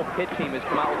think the whole Pitt team has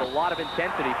come out with a lot of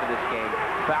intensity for this game.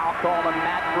 Foul call on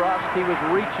Matt Brust. He was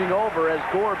reaching over as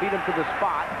Gore beat him to the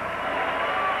spot.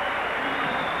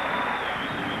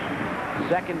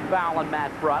 Second foul on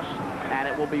Matt Brust, and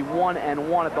it will be 1-1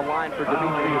 at the line for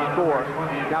Demetrius Gore.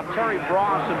 Now Terry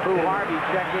Bross and Boo Harvey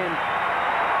check in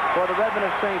for the Redmen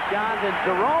of St. John's, and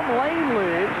Jerome Lane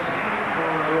leads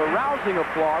to a rousing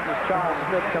applause as Charles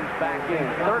Smith comes back in.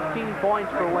 13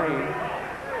 points for Lane,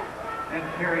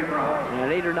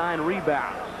 and 8 or 9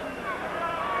 rebounds.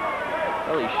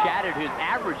 Well, he shattered his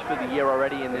average for the year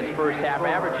already in this first half,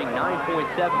 averaging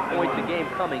 9.7 points a game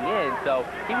coming in. So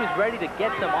he was ready to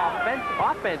get some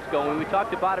offense going. We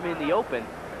talked about him in the open,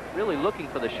 really looking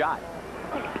for the shot.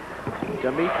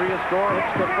 Demetrius Gore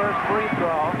hits the first free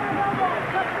throw.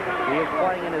 He is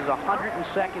playing in his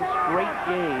 102nd straight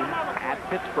game at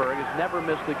Pittsburgh. Has never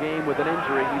missed a game with an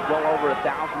injury. He's well over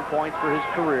 1,000 points for his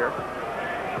career.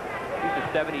 He's a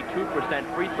 72%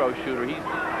 free throw shooter. He's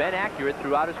been accurate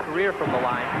throughout his career from the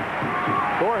line.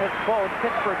 Gore hits both.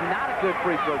 Pittsburgh not a good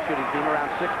free throw shooting team, around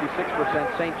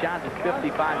 66%. St. John's is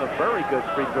 55, a very good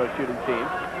free throw shooting team.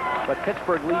 But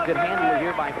Pittsburgh leads it handily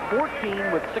here by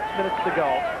 14 with 6 minutes to go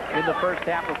in the first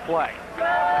half of play.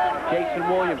 Jason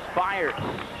Williams fires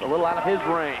a little out of his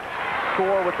range.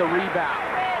 Gore with the rebound.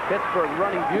 Pittsburgh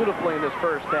running beautifully in this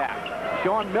first half.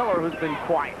 Sean Miller, who's been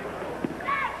quiet.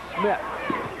 Smith.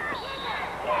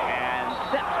 And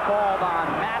steps called on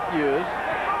Matthews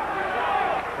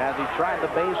as he tried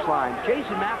the baseline.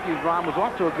 Jason Matthews, Ron, was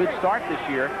off to a good start this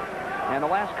year. And the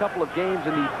last couple of games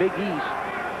in the Big East,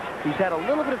 he's had a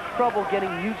little bit of trouble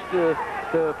getting used to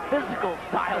the physical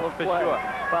style of play. For sure.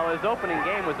 Well, his opening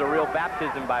game was a real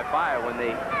baptism by fire when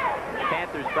the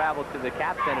Panthers traveled to the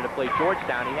Cap Center to play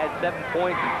Georgetown. He had 7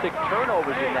 points and 6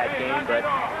 turnovers in that game, but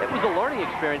it was a learning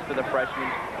experience for the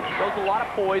freshman. Shows a lot of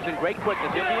poise and great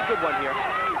quickness. He'll be a good one here.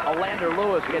 Alander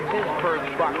Lewis gets his first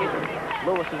bucket.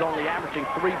 Lewis is only averaging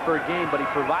 3 per game, but he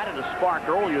provided a spark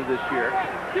earlier this year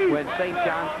when St.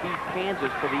 John's beat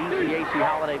Kansas for the ECAC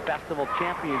Holiday Festival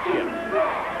Championship.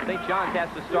 St. John's has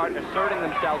to start asserting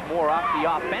themselves more off the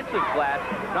offensive glass,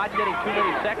 not getting too many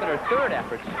second or third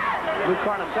efforts. Luke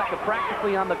Carnesecca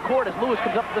practically on the court as Lewis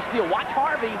comes up with the steal. Watch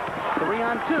Harvey.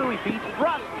 3-on-2. He beats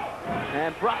Brust.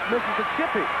 And Brust misses a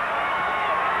chippy.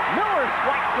 Miller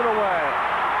swipes it away.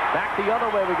 Back the other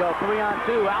way we go.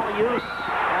 3-on-2. Alley-oop.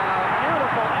 And a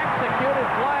beautiful executed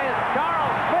play as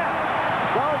Charles Smith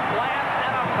goes last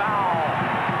and a foul.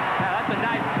 Now, that's a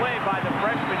nice play by the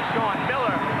freshman Sean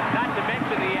Miller, not to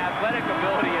mention the athletic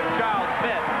ability of Charles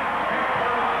Smith.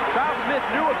 Charles Smith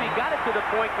knew if he got it to the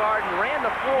point guard and ran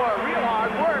the floor real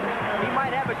hard work, he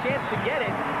might have a chance to get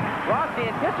it. Ross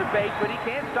anticipates, but he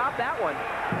can't stop that one.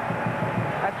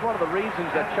 That's one of the reasons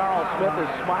that Charles Smith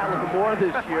is smiling more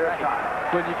this year.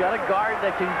 When you got a guard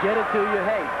that can get it to you,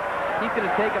 hey, he's going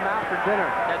to take him out for dinner.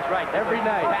 That's right. Every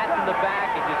night. Pat in the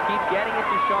back and just keep getting it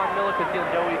to Sean Miller because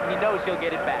he knows he'll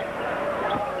get it back.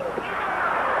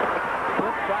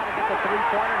 Smith trying to get the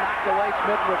three-pointer, knocked away.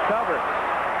 Smith recovered.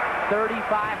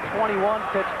 35-21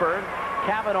 Pittsburgh.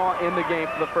 Kavanaugh in the game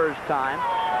for the first time.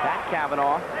 Pat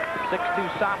Kavanaugh,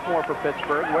 6'2" sophomore for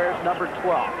Pittsburgh, wears number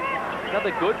 12.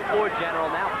 Another good floor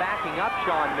general now backing up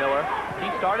Sean Miller.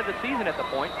 He started the season at the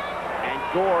point. And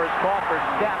Gore is called for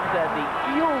steps as he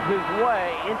heels his way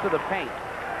into the paint.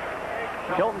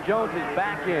 Shelton Jones is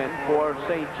back in for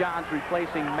St. John's,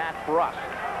 replacing Matt Brust.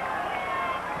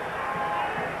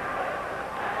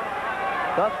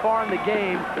 Thus far in the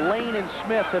game, Lane and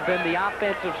Smith have been the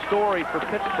offensive story for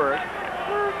Pittsburgh.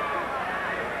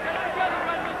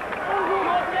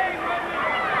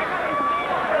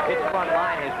 Pitt's front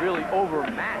line has really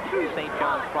overmatched St.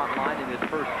 John's front line in this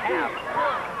first half.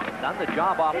 done the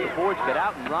job off the boards, got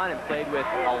out and run, and played with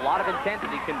a lot of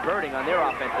intensity, converting on their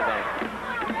offensive end.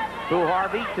 Boo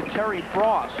Harvey to Terry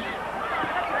Frost.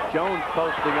 Jones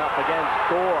posting up against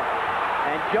Thor.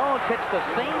 And Jones hits the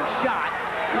same shot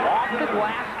off the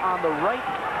glass on the right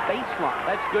baseline.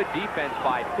 That's good defense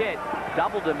by Pitt.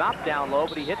 Doubled him up down low,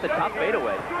 but he hit the tough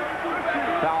fadeaway.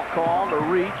 Foul call to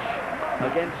reach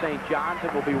against St. John's.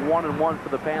 It will be 1-1 for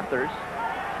the Panthers.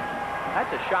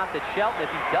 That's a shot that Shelton,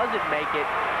 if he doesn't make it,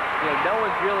 no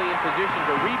one's really in position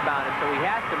to rebound it, so he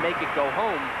has to make it go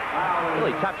home.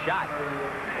 Really tough shot.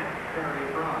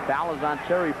 Foul is on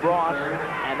Terry Frost,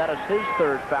 and that is his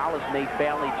third foul as Nate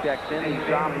Bailey checks in. The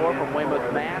sophomore from Weymouth,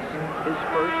 Mass, his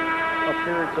first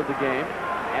appearance of the game.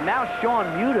 And now Sean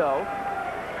Muto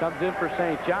comes in for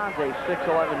St. John's, a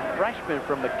 6'11" freshman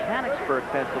from Mechanicsburg,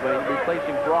 Pennsylvania,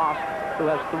 replacing Frost, who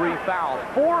has 3 fouls.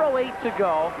 4:08 to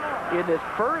go in this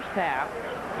first half.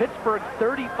 Pittsburgh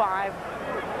 35,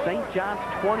 St. John's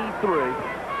 23.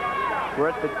 We're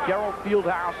at the Gerald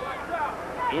Fieldhouse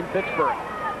in Pittsburgh.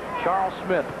 Charles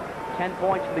Smith, 10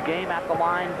 points in the game at the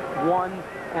line,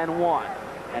 1-1.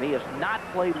 And he has not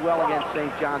played well against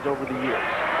St. John's over the years.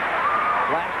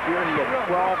 Last year he had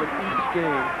 12 in each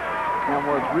game and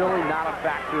was really not a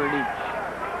factor in each.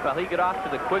 Well, he got off to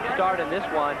the quick start in this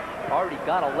one. Already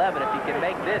got 11. If he can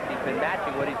make this, he's been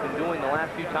matching what he's been doing the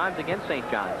last few times against St.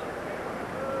 John's.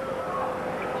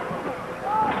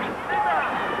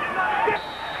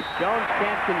 Jones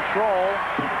can't control.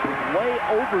 Way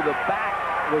over the back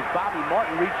was Bobby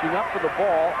Martin reaching up for the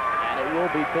ball, and it will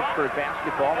be Pittsburgh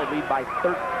basketball. They lead by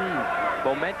 13.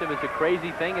 Momentum is a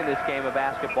crazy thing in this game of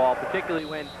basketball, particularly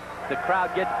when the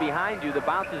crowd gets behind you. The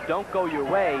bounces don't go your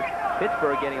way.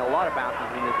 Pittsburgh getting a lot of bounces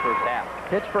in this first half.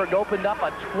 Pittsburgh opened up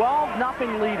a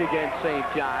 12-0 lead against St.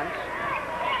 John's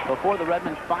before the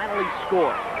Redmen finally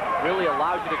scored. Really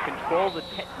allows you to control the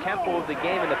tempo of the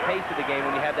game and the pace of the game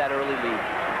when you have that early lead.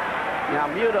 Now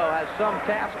Muto has some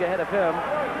task ahead of him.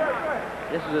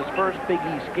 This is his first Big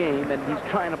East game, and he's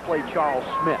trying to play Charles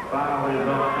Smith.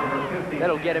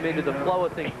 That'll get him into the flow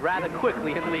of things rather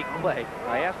quickly in league play.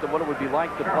 I asked him what it would be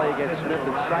like to play against Smith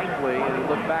and Shifley, and he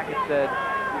looked back and said,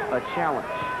 a challenge.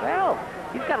 Well,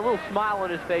 he's got a little smile on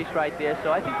his face right there,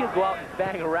 so I think he'll go out and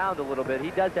bang around a little bit.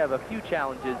 He does have a few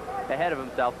challenges ahead of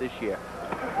himself this year.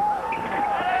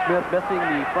 Smith missing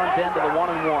the front end of the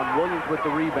 1-and-1. Williams with the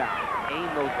rebound.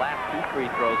 Aimed those last 2 free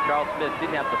throws. Charles Smith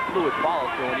didn't have the fluid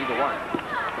follow-through on either one.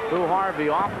 Boo Harvey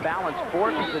off balance,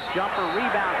 forces the jumper,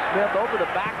 rebound Smith over the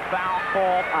back, foul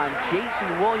called on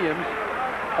Jason Williams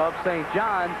of St.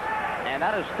 John's, and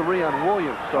that is 3 on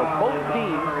Williams. So both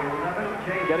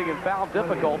teams getting in foul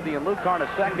difficulty, and Luke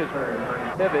Carnesecca's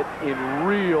pivot in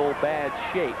real bad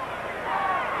shape.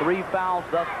 3 fouls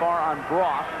thus far on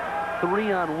Bross,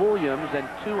 3 on Williams, and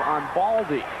 2 on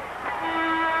Baldy.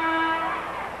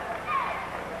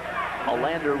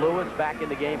 Olander Lewis back in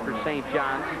the game for St.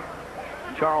 John's.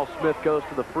 Charles Smith goes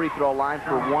to the free throw line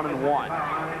for 1-and-1.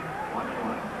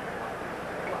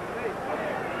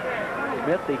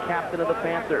 Smith, the captain of the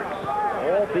Panthers.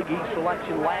 All Big East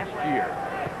selection last year.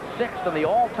 6th on the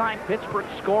all-time Pittsburgh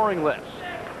scoring list.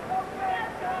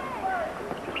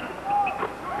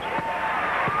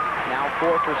 Now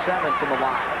 4 for 7 from the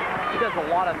line. He does a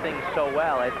lot of things so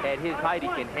well. At his height, he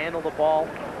can handle the ball.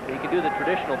 He can do the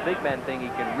traditional big men thing. He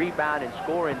can rebound and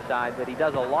score inside, but he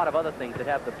does a lot of other things that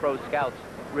have the pro scouts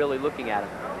really looking at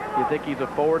him. You think he's a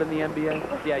forward in the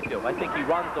NBA? Yeah, I do. I think he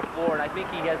runs the floor, and I think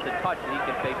he has the touch that he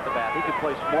can face the basket. He could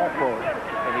play small forward,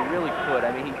 and he really could.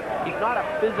 I mean, he's not a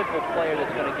physical player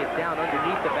that's going to get down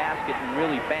underneath the basket and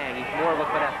really bang. He's more of a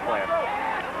finesse player.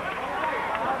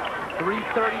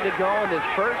 3:30 to go in this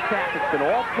first half. It's been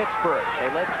all Pittsburgh. They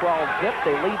led 12-zip.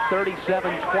 They lead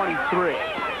 37-23.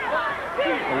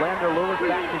 Olander Lewis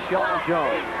back to Shelton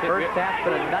Jones. First half's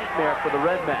been a nightmare for the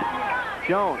Redmen.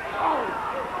 Jones.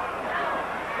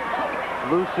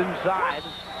 Loose inside.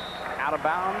 Out of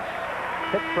bounds.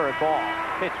 Pittsburgh ball.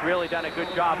 Pitt's really done a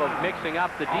good job of mixing up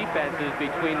the defenses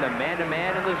between the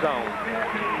man-to-man and the zone.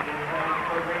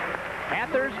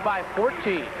 Panthers by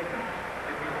 14.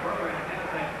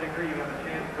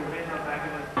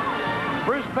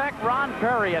 Bruce Beck, Ron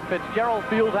Perry at Fitzgerald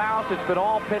Fieldhouse. It's been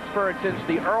all Pittsburgh since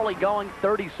the early going,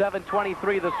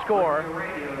 37-23 the score.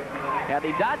 And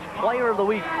the Dodge Player of the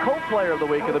Week, co-player of the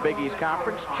week of the Big East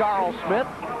Conference, Charles Smith,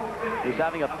 is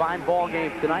having a fine ball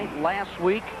game tonight. Last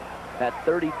week, that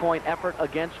 30-point effort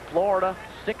against Florida,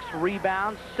 6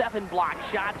 rebounds, 7 block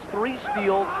shots, 3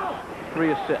 steals,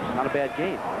 3 assists. Not a bad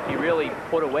game. He really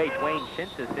put away Dwayne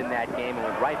Chinsis in that game and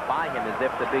went right by him as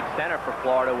if the big center for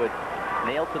Florida would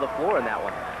nail to the floor in that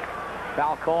one.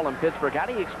 Foul call in Pittsburgh. How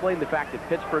do you explain the fact that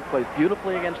Pittsburgh plays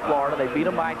beautifully against Florida? They beat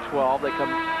them by 12. They come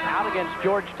out against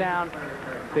Georgetown.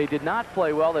 They did not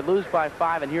play well. They lose by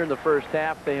 5, and here in the first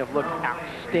half, they have looked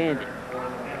outstanding.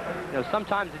 You know,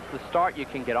 sometimes it's the start you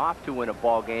can get off to win a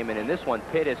ball game, and in this one,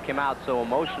 Pitt has come out so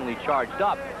emotionally charged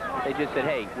up. They just said,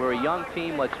 hey, we're a young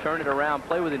team. Let's turn it around,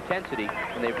 play with intensity,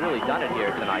 and they've really done it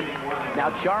here tonight. Now,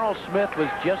 Charles Smith was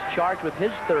just charged with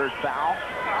his third foul.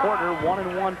 Porter,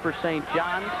 1-1 for St.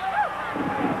 John's.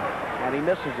 And he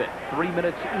misses it. 3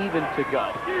 minutes even to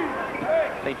go.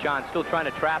 St. John's still trying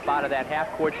to trap out of that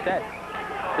half-court set.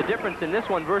 The difference in this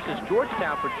one versus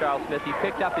Georgetown for Charles Smith, he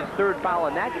picked up his third foul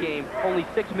in that game only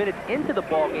 6 minutes into the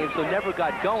ball game, so never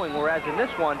got going, whereas in this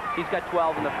one, he's got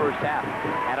 12 in the first half.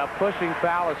 And a pushing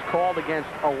foul is called against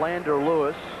Alander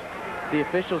Lewis. The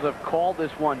officials have called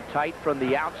this one tight from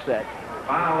the outset.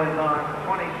 Foul is on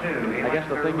 22. I guess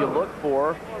the thing you look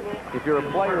for, if you're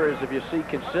a player, is if you see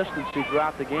consistency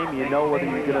throughout the game, you know whether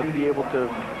you're going to be able to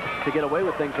get away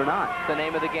with things or not. It's the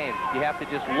name of the game. You have to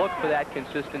just look for that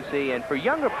consistency. And for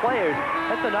younger players,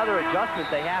 that's another adjustment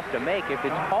they have to make. If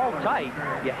it's called tight,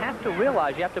 you have to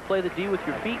realize you have to play the D with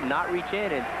your feet and not reach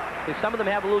in. And some of them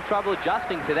have a little trouble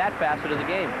adjusting to that facet of the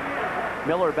game.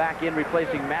 Miller back in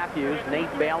replacing Matthews.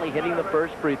 Nate Bailey hitting the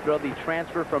first free throw. The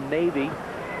transfer from Navy.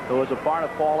 It was a part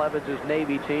of Paul Evans'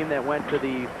 Navy team that went to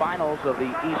the finals of the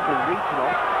Eastern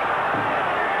Regional.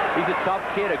 He's a tough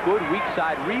kid, a good weak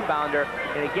side rebounder.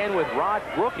 And again, with Rod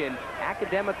Brookin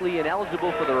academically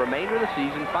ineligible for the remainder of the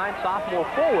season, fine sophomore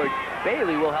forward,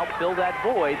 Bailey will help fill that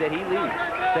void that he leaves.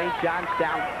 St. John's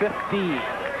down 15.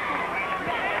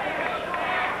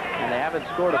 And they haven't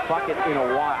scored a bucket in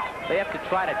a while. They have to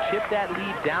try to chip that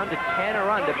lead down to 10 or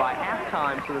under by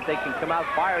halftime so that they can come out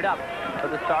fired up for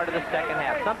the start of the second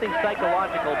half. Something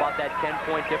psychological about that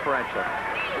 10-point differential.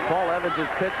 Paul Evans'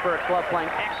 Pittsburgh club playing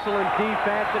excellent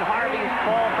defense, and Harvey is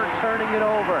called for turning it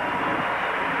over.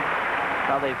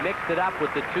 Well, they've mixed it up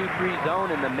with the 2-3 zone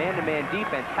and the man-to-man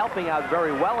defense, helping out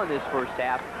very well in this first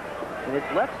half. And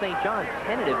it's left St. John's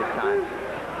tentative at times.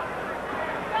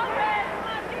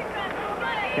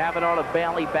 Kavanaugh to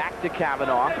Bailey, back to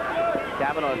Kavanaugh.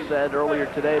 Kavanaugh said earlier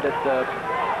today that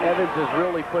Evans has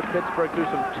really put Pittsburgh through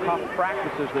some tough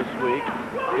practices this week.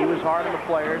 He was hard on the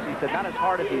players. He said not as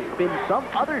hard as he's been some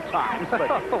other times.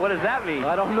 But what does that mean?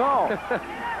 I don't know.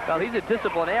 Well, he's a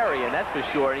disciplinarian, that's for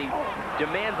sure. He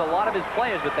demands a lot of his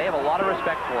players, but they have a lot of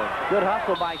respect for him. Good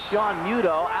hustle by Sean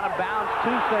Muto, out of bounds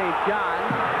to St.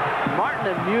 John's.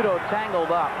 Martin and Muto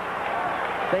tangled up.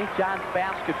 St. John's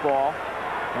basketball.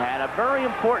 And a very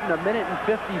important 1 minute and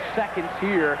 50 seconds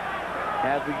here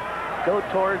as we go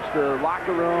towards the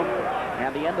locker room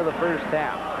and the end of the first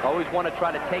half. Always want to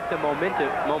try to take the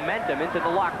momentum into the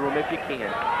locker room if you can.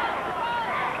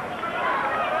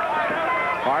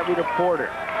 Harvey to Porter.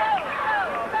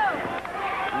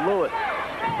 Lewis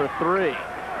for 3.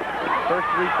 First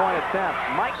three-point attempt.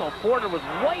 Michael Porter was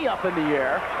way up in the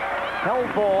air.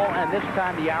 Held ball, and this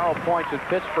time the arrow points in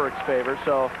Pittsburgh's favor.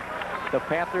 So the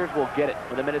Panthers will get it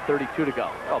with 1:32 to go.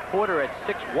 Well, Porter at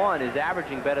 6'1" is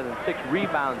averaging better than 6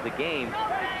 rebounds a game,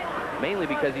 mainly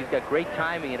because he's got great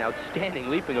timing and outstanding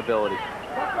leaping ability.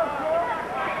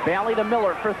 Bailey to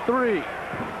Miller for 3.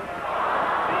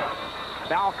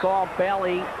 Foul call,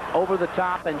 Bailey over the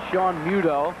top, and Sean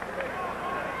Muto,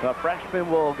 the freshman,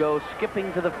 will go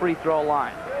skipping to the free throw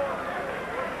line.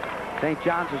 St.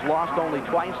 John's has lost only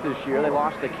twice this year. They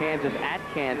lost to Kansas at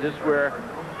Kansas, where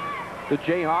the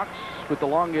Jayhawks with the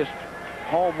longest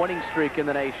home winning streak in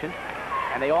the nation.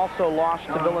 And they also lost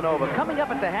to Villanova. Coming up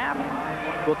at the half,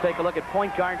 we'll take a look at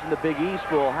point guards in the Big East.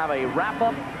 We'll have a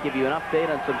wrap-up, give you an update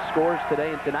on some scores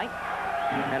today and tonight,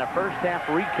 and a first-half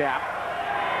recap.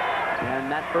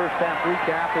 And that first-half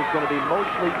recap is going to be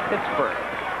mostly Pittsburgh.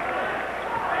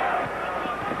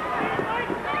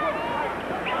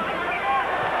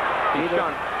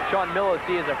 Sean Miller,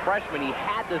 see, as a freshman, he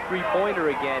had the three-pointer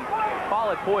again.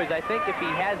 Call it poised. I think if he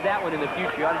has that one in the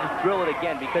future, he ought to just drill it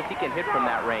again because he can hit from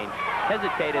that range.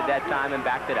 Hesitated that time and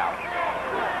backed it out.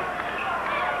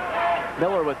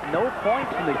 Miller with no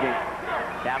points in the game.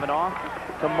 Kavanaugh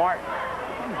to Martin.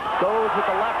 Goes with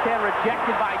the left hand,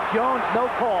 rejected by Jones.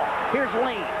 No call. Here's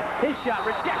Lane. His shot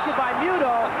rejected by Muto.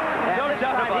 And No this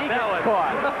doubt time about he that gets one.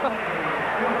 caught.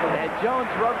 And Jones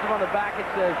rubs him on the back and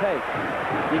says, hey,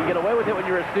 you can get away with it when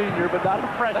you're a senior, but not a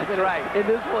freshman. That's right. In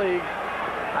this league.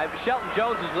 Shelton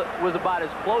Jones was about as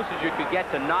close as you could get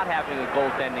to not having a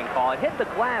goaltending call. It hit the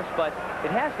glass, but it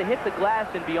has to hit the glass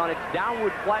and be on its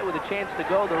downward flight with a chance to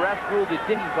go. The ref ruled it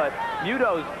didn't, but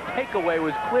Muto's takeaway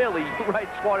was clearly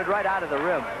swatted right out of the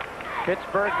rim.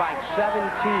 Pittsburgh by 17.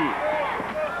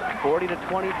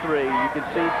 40-23. You can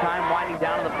see time winding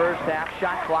down in the first half.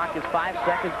 Shot clock is 5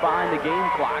 seconds behind the game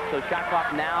clock, so shot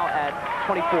clock now at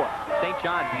 24. St.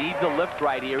 John's needs a lift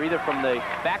right here, either from the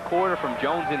backcourt or from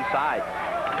Jones inside.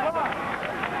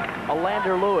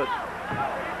 Alander Lewis.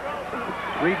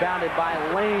 Rebounded by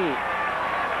Lane.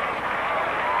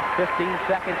 15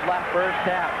 seconds left first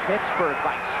half. Pittsburgh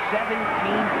by 17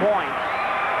 points.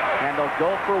 And they'll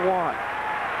go for one.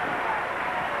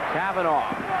 Kavanaugh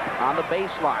on the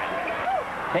baseline.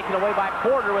 Taken away by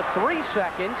Porter with 3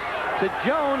 seconds. To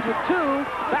Jones with 2.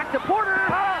 Back to Porter.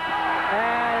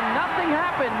 And nothing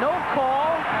happened. No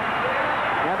call.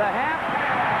 And the half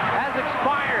has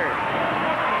expired.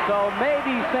 So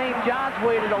maybe St. John's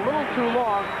waited a little too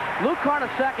long. Luke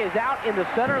Carnesecca is out in the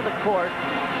center of the court,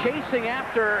 chasing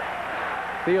after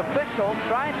the official,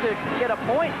 trying to get a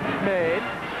point made.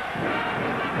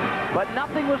 But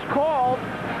nothing was called.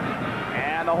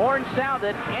 And the horn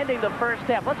sounded, ending the first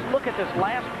half. Let's look at this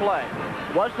last play.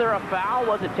 Was there a foul?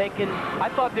 Was it taken? I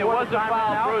thought there was a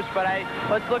foul, Bruce, but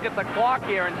let's look at the clock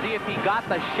here and see if he got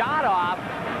the shot off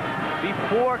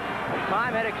before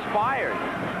time had expired.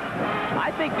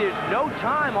 I think there's no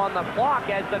time on the clock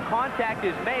as the contact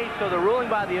is made, so the ruling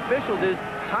by the officials is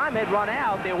time had run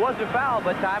out. There was a foul,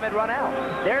 but time had run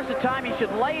out. There's the time you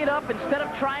should lay it up instead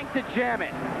of trying to jam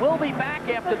it. We'll be back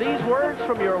after these words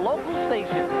from your local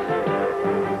station.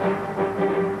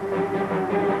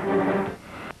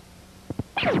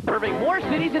 Serving more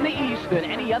cities in the East than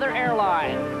any other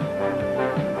airline.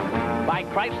 By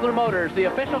Chrysler Motors, the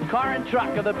official car and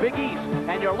truck of the Big East,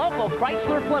 and your local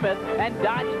Chrysler, Plymouth, and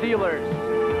Dodge dealers.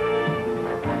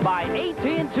 By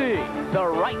AT&T, the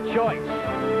right choice.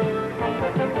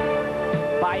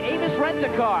 By Avis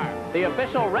Rent-A-Car, the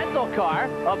official rental car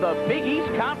of the Big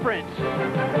East Conference.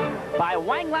 By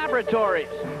Wang Laboratories,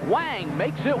 Wang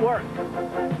makes it work.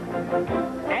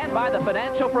 And by the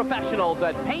financial professionals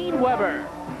at Payne Weber.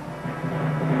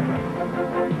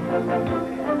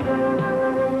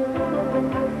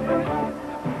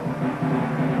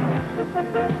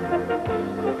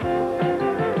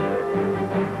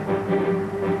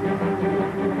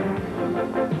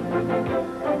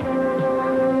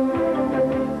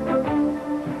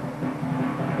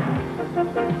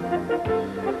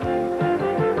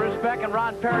 Bruce Beck and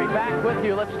Ron Perry back with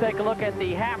you. Let's take a look at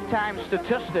the halftime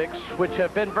statistics, which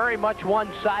have been very much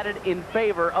one-sided in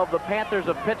favor of the Panthers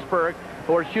of Pittsburgh,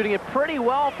 who are shooting it pretty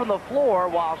well from the floor,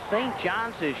 while St.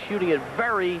 John's is shooting it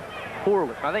very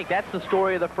poorly. I think that's the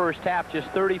story of the first half, just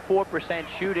 34%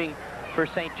 shooting for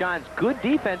St. John's. Good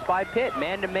defense by Pitt.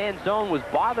 Man-to-man zone was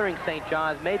bothering St.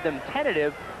 John's, made them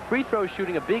tentative. Free throw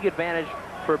shooting a big advantage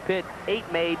for Pitt.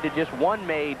 8 made to just 1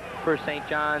 made for St.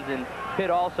 John's, and Pitt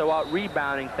also out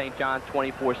rebounding St. John's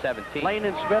 24-17. Lane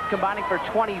and Smith combining for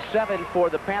 27 for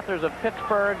the Panthers of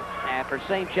Pittsburgh, and for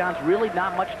St. John's really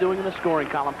not much doing in the scoring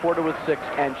column. Porter with 6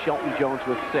 and Shelton Jones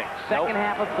with 6. Second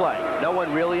half of play. No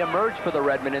one really emerged for the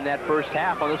Redmen in that first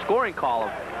half on the scoring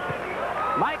column.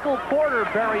 Michael Porter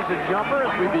buries a jumper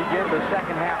as we begin the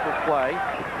second half of play.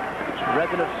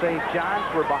 Redmen of St.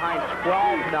 John's were behind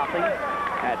 12-0.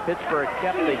 And Pittsburgh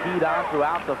kept the heat on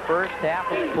throughout the first half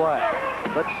of play.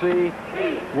 Let's see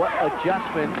what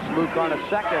adjustments Luke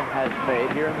Carnesecca has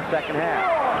made here in the second half.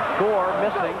 Score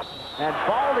missing, and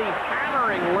Baldy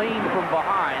hammering Lane from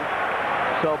behind.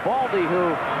 So Baldy, who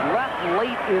left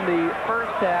late in the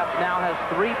first half, now has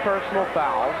 3 personal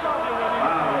fouls.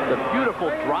 The beautiful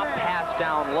drop pass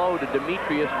down low to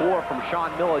Demetrius Gore from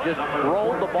Sean Miller just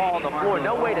rolled the ball on the floor.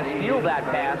 No way to steal that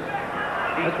pass.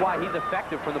 That's why he's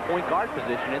effective from the point guard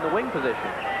position and the wing position.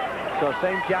 So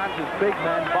St. John's big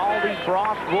men, Baldy,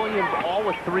 Frost, Williams, all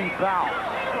with 3 fouls.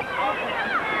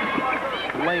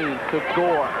 Lane to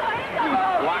Gore.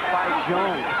 Blocked by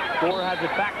Jones. Gore has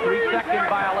it back, 3-second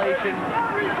violation,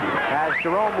 as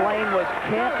Jerome Lane was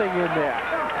camping in there.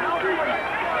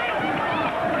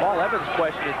 Paul Evans'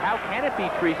 question is, how can it be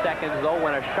 3 seconds, though,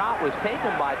 when a shot was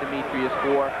taken by Demetrius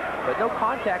Gore, but no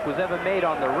contact was ever made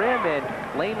on the rim, and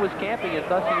Lane was camping, and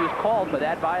thus he was called for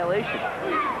that violation.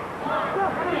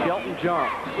 Shelton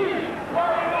Jones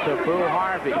to Boo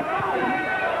Harvey.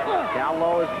 Down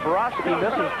low is Brust. He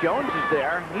misses. Jones is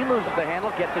there. He loses the handle,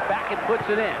 gets it back, and puts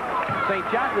it in. St.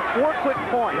 John's with 4 quick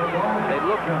points. They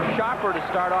look sharper to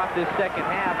start off this second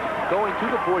half, going to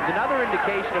the boards. Another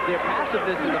indication of their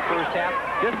passiveness in the first half,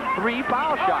 just 3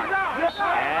 foul shots.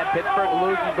 And Pittsburgh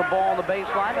loses the ball on the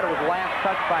baseline, but it was last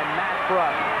touched by Matt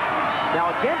Brust.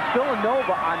 Now against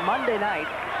Villanova on Monday night,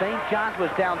 St. John's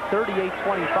was down 38-25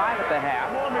 at the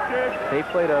half. They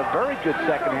played a very good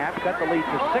second half, cut the lead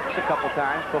to 6 a couple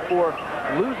times before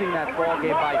losing that ball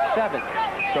game by 7.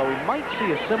 so we might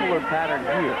see a similar pattern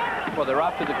here. Well, they're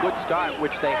off to the good start,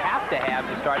 which they have to have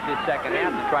to start this second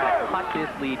half to try to cut this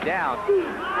lead down.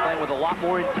 Playing with a lot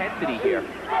more intensity here.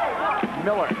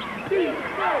 Miller.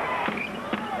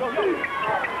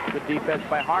 Good defense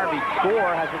by Harvey.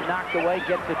 Gore has it knocked away,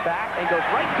 gets it back, and goes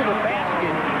right to the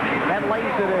basket and lays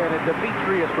it in. And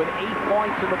Demetrius with 8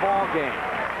 points in the ball game.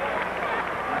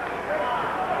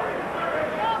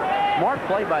 Smart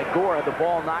play by Gore. Had the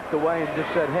ball knocked away and just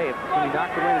said, hey, when he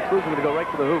knocked away and it's loose, I'm going to go right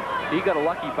to the hoop. He got a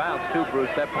lucky bounce, too, Bruce.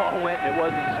 That ball went and it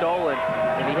wasn't stolen,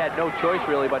 and he had no choice,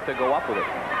 really, but to go up with it.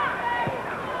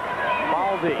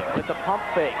 Baldy with the pump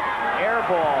fake. Air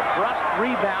ball, Brust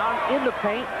rebound in the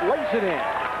paint, lays it in.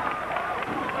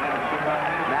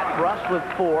 Matt Brust with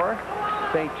 4.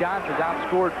 St. John's has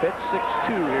outscored Pitt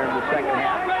 6-2 here in the second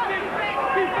half.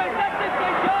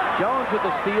 Jones with the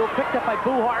steal, picked up by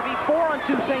Boo Harvey.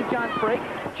 4-on-2 St. John's break.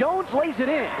 Jones lays it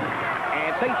in.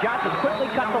 And St. John's has quickly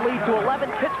cut the lead to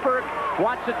 11. Pittsburgh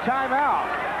wants a timeout.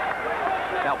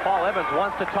 Now, Paul Evans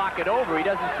wants to talk it over. He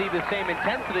doesn't see the same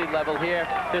intensity level here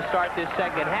to start this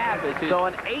second half. So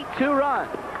an 8-2 run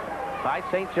by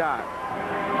St. John's.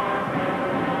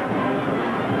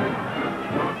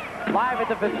 Live at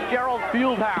the Fitzgerald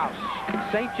Fieldhouse.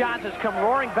 St. John's has come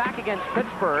roaring back against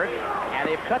Pittsburgh, and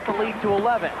they've cut the lead to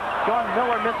 11. Sean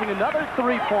Miller missing another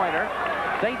three-pointer.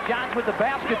 St. John's with the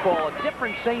basketball, a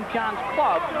different St. John's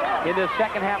club in this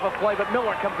second half of play, but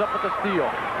Miller comes up with the steal.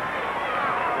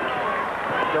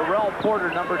 Darrell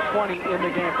Porter, number 20 in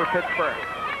the game for Pittsburgh.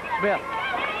 Smith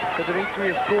to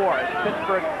Demetrius Gore.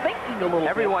 Pittsburgh thinking a little.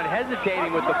 Everyone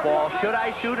hesitating with the ball. Should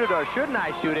I shoot it or shouldn't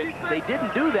I shoot it? They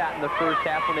didn't do that in the first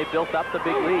half when they built up the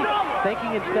big lead.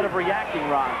 Thinking instead of reacting,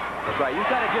 Ron. That's right. You've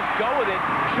got to just go with it.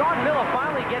 Sean Miller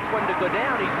finally gets one to go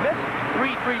down. He's missed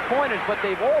 3 3-pointers, but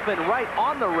they've all been right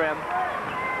on the rim.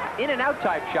 In and out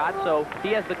type shot, so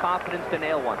he has the confidence to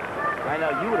nail one. I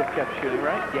know, you would have kept shooting,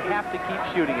 right? You have to keep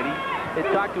shooting it. He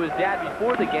talked to his dad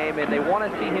before the game, and they want to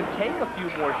see him take a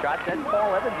few more shots. That's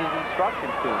Paul Evans'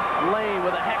 instructions to him. Lane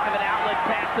with a heck of an outlet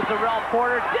pass to Darrell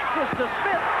Porter. Dishes to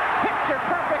Smith.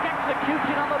 Picture-perfect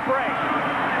execution on the break.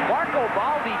 Marco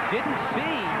Baldi didn't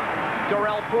see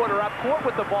Darrell Porter up court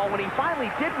with the ball when he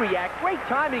finally did react. Great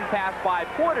timing pass by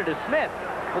Porter to Smith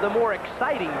with a more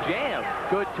exciting jam.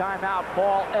 Good timeout,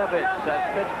 Paul Evans, as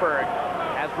Pittsburgh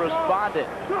has responded.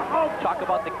 Talk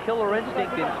about the killer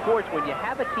instinct in sports. When you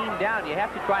have a team down, you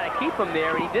have to try to keep them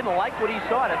there, and he didn't like what he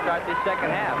saw to start this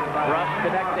second half. Russ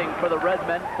connecting for the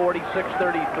Redmen,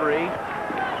 46-33.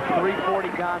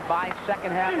 3:40 gone by,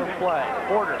 second half of play.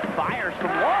 Porter fires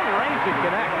from long range and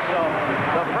connects. So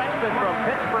the freshman from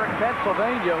Pittsburgh,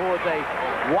 Pennsylvania, who was a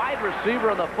wide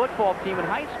receiver on the football team in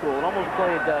high school and almost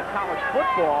played college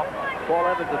football. Paul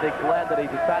Evans, I think, glad that he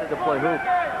decided to play hoop.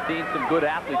 Seeing some good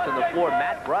athletes on the floor.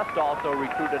 Matt Brust also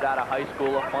recruited out of high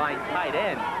school, a fine tight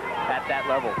end at that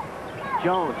level.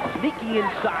 Jones sneaky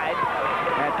inside,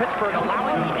 and Pittsburgh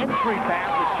allowing the entry pass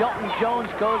as Shelton Jones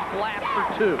goes glass for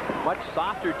 2. Much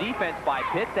softer defense by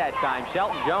Pitt that time.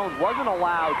 Shelton Jones wasn't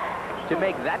allowed to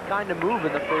make that kind of move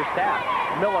in the first half.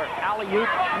 Miller, alley-oop,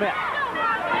 Smith.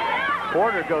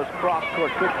 Porter goes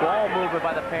cross-court. Good ball movement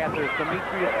by the Panthers.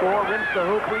 Demetrius Gore rims the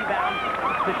hoop, rebound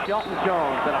to Shelton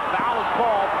Jones. And a foul is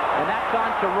called, and that's on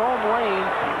Jerome Lane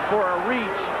for a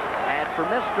reach. And for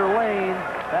Mr. Lane,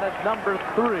 that is number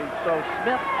 3. So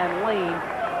Smith and Lane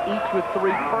each with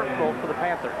 3 personals for the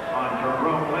Panthers. On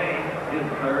Jerome Lane, his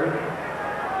third.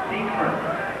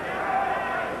 Defense.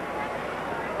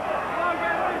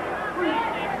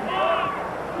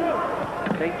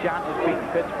 St. John's has beaten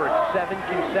Pittsburgh 7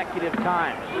 consecutive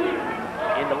times.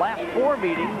 In the last 4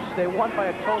 meetings, they won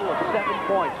by a total of 7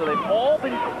 points, so they've all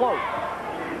been close.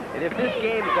 And if this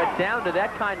game got down to that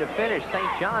kind of finish,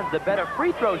 St. John's, the better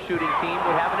free throw shooting team,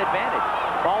 would have an advantage.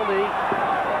 Baldy,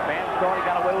 Van Stoney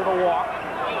got away with a walk.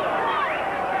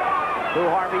 Boo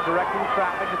Harvey directing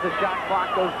traffic as the shot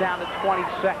clock goes down to 20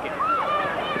 seconds.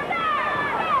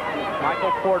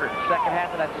 Michael Porter, second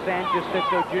half of that San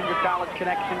Jacinto Junior College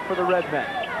connection for the Redmen.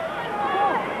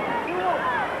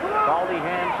 Baldy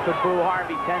hands to Boo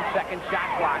Harvey, 10-second shot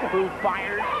clock. Boo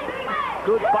fires.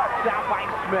 Good box out by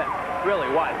Smith. Really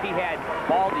was. He had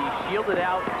Baldy shielded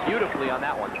out beautifully on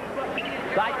that one.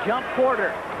 Side jump,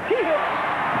 Porter. He hits.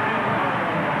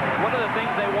 One of the things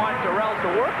they want Darrell to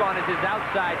work on is his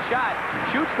outside shot.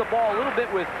 Shoots the ball a little bit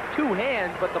with 2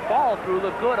 hands, but the ball through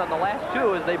looked good on the last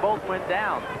 2 as they both went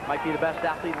down. Might be the best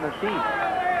athlete in the team.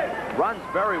 Runs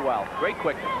very well. Great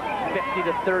quickness.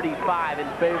 50-35 in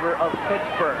favor of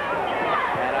Pittsburgh.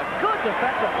 And a good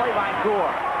defensive play by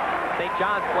Gore. St.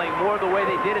 John's playing more the way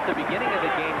they did at the beginning of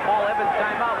the game. Paul Evans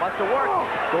timeout. Must have worked.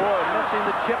 Gore missing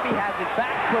the chip. He has it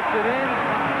back. Puts it in.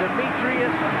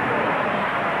 Demetrius.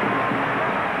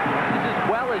 This is as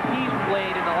well as he's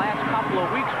played in the last couple of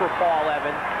weeks for Paul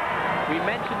Evans. We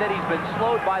mentioned that he's been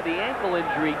slowed by the ankle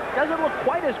injury. Doesn't look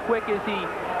quite as quick as he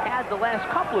had the last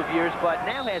couple of years, but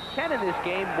now has 10 in this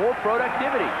game, more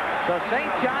productivity. So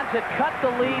St. John's had cut the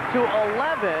lead to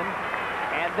 11,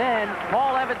 and then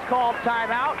Paul Evans called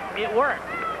timeout. It worked.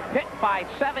 Pitt by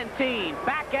 17.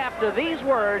 Back after these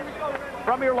words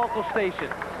from your local station.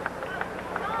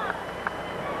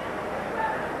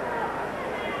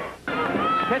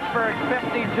 Pittsburgh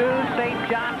 52, St.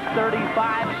 John's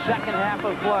 35, second half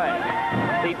of play.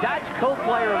 The Dodge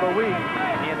Co-Player of the Week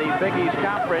in the Big East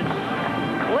Conference,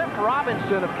 Cliff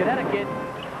Robinson of Connecticut,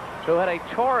 who had a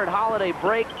torrid holiday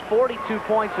break, 42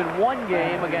 points in one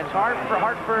game against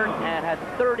Hartford and had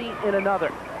 30 in another.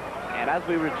 And as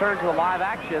we return to the live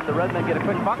action, the Redmen get a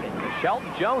quick bucket. Shelton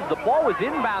Jones, the ball was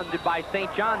inbounded by St.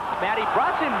 John's. Matty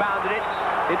Bruss inbounded it.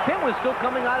 And Pitt was still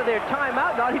coming out of their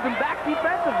timeout, not even back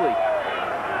defensively.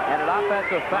 And an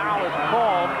offensive foul is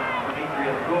called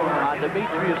on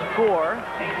Demetrius Gore.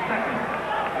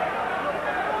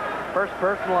 First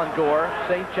personal on Gore.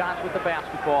 St. John's with the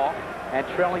basketball and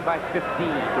trailing by 15.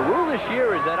 The rule this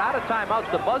year is that out of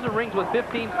timeouts, the buzzer rings with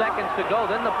 15 seconds to go.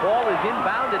 Then the ball is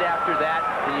inbounded after that,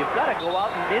 and you've got to go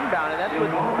out and inbound, and that's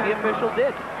what the official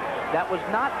did. That was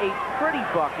not a pretty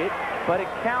bucket, but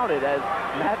it counted as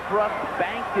Matt Bruss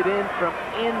banked it in from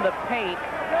in the paint.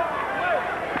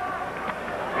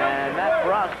 And Matt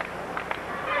Bruss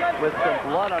with some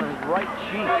blood on his right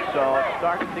cheek, so it's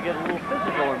starting to get a little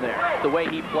physical in there. The way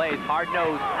he plays,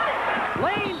 hard-nosed.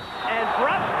 Lane, and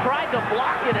Bruss tried to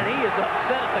block it, and he is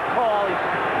upset at the call. He's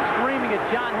screaming at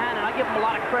John Hannon. I give him a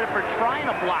lot of credit for trying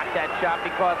to block that shot,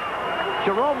 because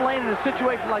Jerome Lane in a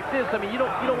situation like this, I mean, you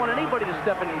don't want anybody to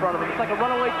step in front of him. It's like a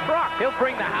runaway truck. He'll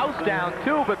bring the house down,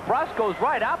 too, but Bruss goes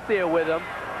right out there with him.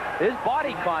 His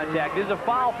body contact is a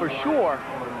foul for sure.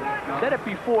 Said it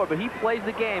before, but he plays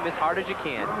the game as hard as you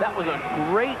can. That was a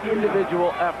great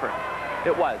individual effort.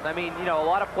 It was. I mean, you know, a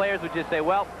lot of players would just say,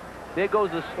 well, there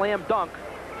goes the slam dunk.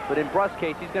 But in Bruss'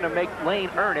 case, he's going to make Lane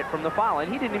earn it from the foul.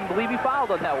 And he didn't even believe he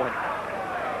fouled on that one.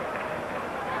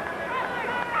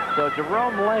 So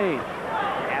Jerome Lane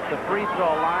at the free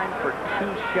throw line for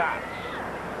 2 shots.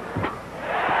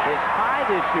 His high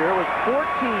this year was 14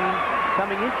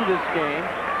 coming into this game.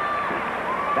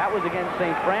 That was against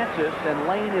St. Francis, and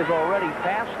Lane is already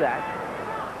past that.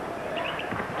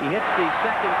 He hits the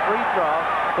second free throw,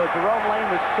 so Jerome Lane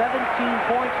was 17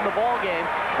 points in the ball game,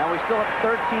 and we still have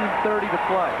 13:30 to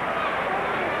play.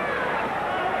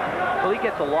 Well, he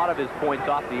gets a lot of his points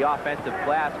off the offensive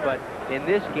glass, but in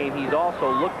this game, he's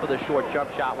also looked for the short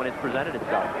jump shot when it's presented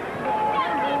itself.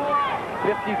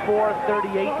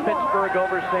 54-38, Pittsburgh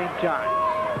over St. John's.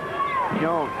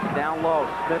 Jones down low,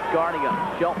 Smith guarding him.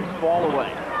 Shelton's fall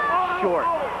away. Short.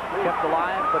 Kept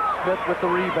alive, but Smith with the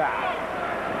rebound.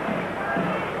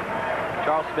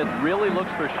 Charles Smith really looks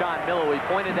for Sean Miller. We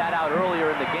pointed that out earlier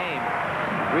in the game.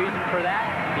 Reason for that,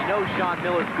 he knows Sean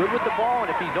Miller's good with the ball, and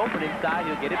if he's open inside,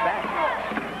 he'll get it back.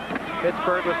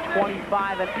 Pittsburgh was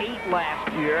 25-8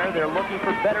 last year. They're looking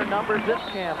for better numbers this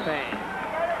campaign.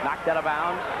 Knocked out of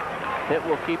bounds. Pitt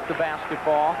will keep the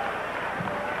basketball.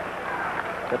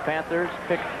 The Panthers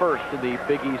picked first in the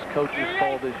Big East coaches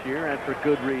poll this year, and for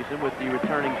good reason, with the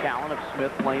returning talent of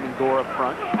Smith, Lane, and Gore up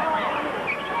front.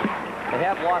 They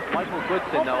have lost Michael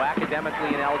Goodson, though,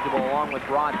 academically ineligible, along with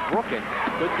Ron Brooken.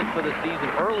 Goodson for the season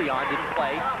early on didn't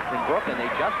play, and Brooken they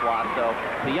just lost, so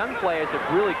the young players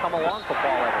have really come along for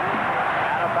Paul Evans.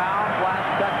 Out of bounds,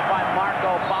 last touch by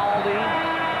Marco Baldi,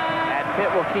 and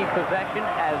Pitt will keep possession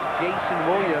as Jason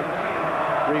Williams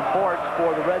reports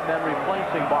for the Redmen,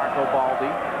 replacing Marco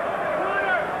Baldi.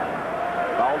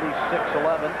 Baldi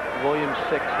 6'11", Williams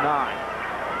 6'9".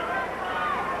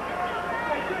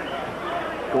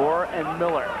 Gore and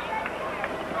Miller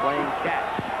playing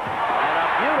catch. And a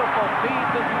beautiful feed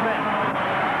to Smith.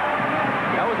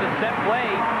 That was a set play.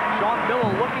 Sean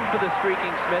Miller looking for the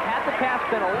streaking Smith. Had the pass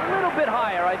been a little bit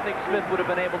higher, I think Smith would have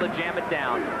been able to jam it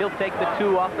down. He'll take the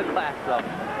 2 off the glass, though.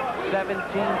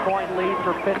 17-point lead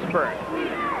for Pittsburgh.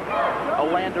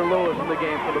 Olander Lewis in the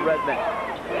game for the Redmen.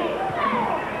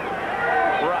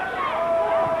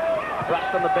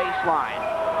 Bruss on the baseline.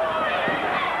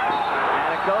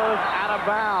 And it goes out of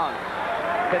bounds.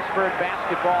 Pittsburgh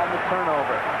basketball on the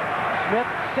turnover. Smith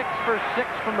 6 for 6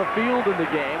 from the field in the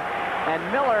game. And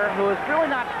Miller, who is really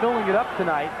not filling it up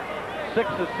tonight, 6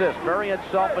 assists. Very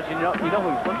unselfish. You know who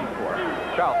he's looking for.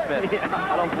 Charles Smith. Yeah,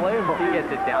 I don't blame him. He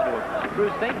gets it down to him.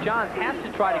 Bruce, St. John's has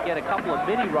to try to get a couple of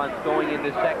mini runs going in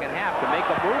the second half to make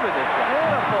a move in this one.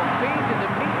 Beautiful feed to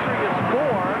Demetrius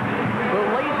Moore, who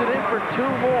lays it in for 2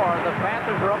 more. The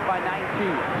Panthers are up by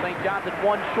 19. St. John's had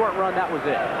 1 short run. That was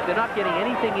it. They're not getting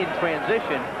anything in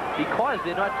transition because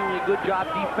they're not doing a good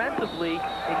job defensively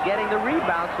in getting the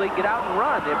rebounds so they get out and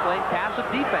run. They're playing passive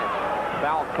defense.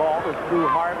 Foul called as Drew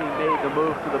Harvey made the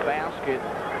move to the basket.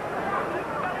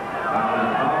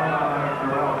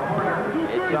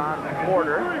 It's on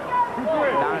Porter.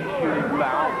 Non-shooting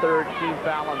foul. 3rd team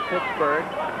foul on Pittsburgh.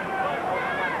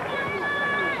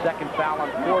 2nd foul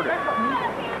on Porter.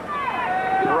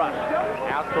 Rush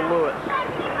out to Lewis.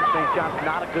 St. John's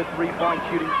not a good 3-point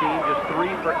shooting team. Just 3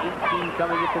 for 18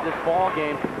 coming into this ball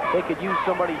game. They could use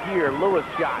somebody here. Lewis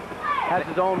shot. Has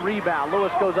his own rebound.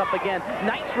 Lewis goes up again.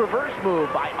 Nice reverse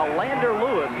move by Olander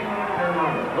Lewis.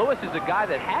 Lewis is a guy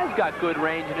that has got good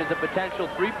range and is a potential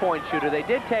 3-point shooter. They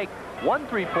did take 1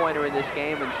 3-pointer in this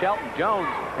game, and Shelton Jones,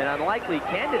 an unlikely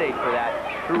candidate for that,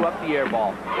 threw up the air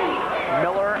ball.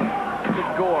 Miller to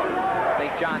Gore.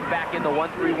 St. John's back in the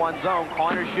 1-3-1 zone.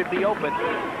 Corners should be open.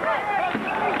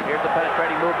 Here's the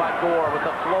penetrating move by Gore with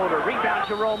a floater. Rebound,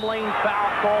 Jerome Lane. Foul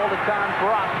called. It's on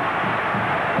Bruss.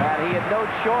 And he had no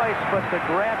choice but to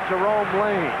grab Jerome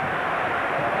Lane.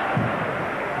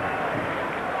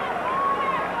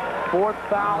 4th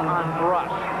foul on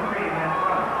Bruss.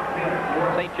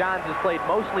 St. John's has played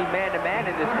mostly man-to-man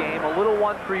in this game. A little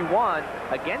 1-3-1.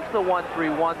 Against the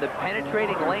 1-3-1, the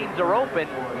penetrating lanes are open.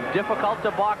 Difficult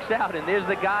to box out. And there's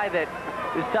the guy that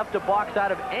is tough to box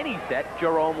out of any set,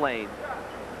 Jerome Lane.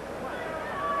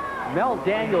 Mel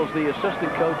Daniels, the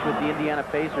assistant coach with the Indiana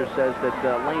Pacers, says that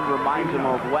Lane reminds him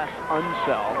of Wes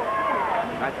Unseld.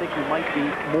 I think he might be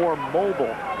more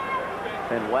mobile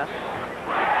than Wes.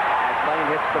 As Lane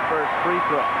hits the first free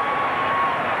throw.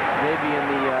 Maybe in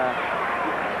the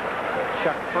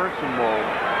Chuck Person mold.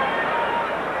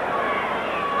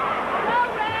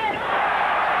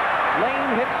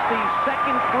 Lane hits the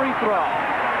 2nd free throw.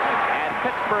 And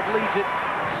Pittsburgh leads it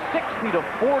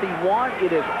 60-41.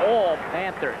 It is all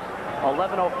Panthers.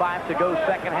 11:05 to go,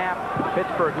 second half.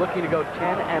 Pittsburgh looking to go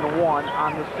 10-1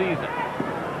 on the season.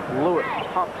 Lewis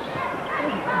pumps.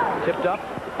 Tipped up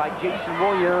by Jason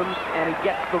Williams, and he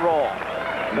gets the roll.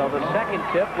 So the second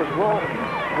tip was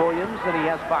Williams, and he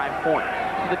has 5 points.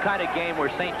 This is the kind of game where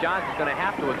St. John's is going to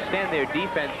have to extend their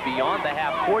defense beyond the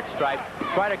half-court stripe,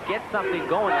 try to get something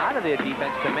going out of their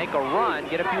defense to make a run,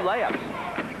 get a few layups.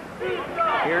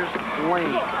 Here's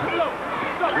Lane.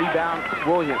 Rebound,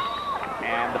 Williams.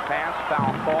 And the pass,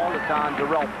 foul call. It's on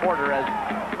Darrell Porter as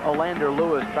Olander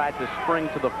Lewis tried to spring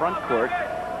to the front court.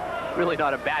 Really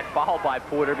not a bad foul by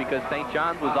Porter because St.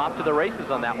 John's was off to the races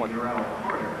on that one.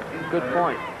 Good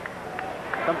point.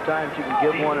 Sometimes you can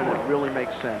give one and it really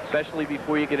makes sense. Especially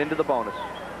before you get into the bonus.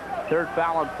 3rd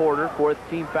foul on Porter, 4th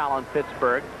team foul on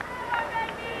Pittsburgh.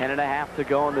 10.5 to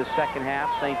go in the second half.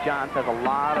 St. John's has a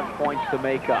lot of points to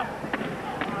make up.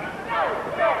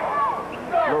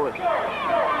 Lewis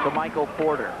to Michael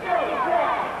Porter.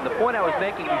 The point I was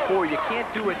making before, you can't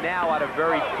do it now out of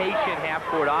very patient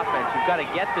half-court offense. You've got to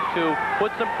get the 2, put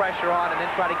some pressure on, and then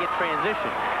try to get transition.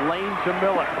 Lane to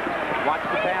Miller. Watch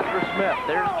the pass for Smith.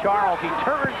 There's Charles. He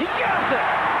turns. He gets it.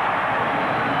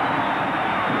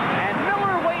 And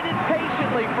Miller waited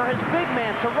patiently for his big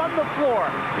man to run the floor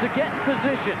to get in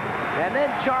position. And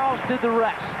then Charles did the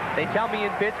rest. They tell me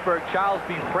in Pittsburgh, Charles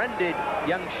befriended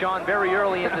young Sean very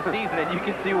early in the season, and you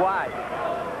can see why.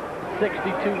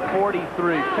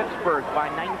 62-43, Pittsburgh by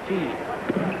 19.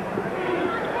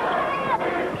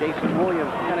 Jason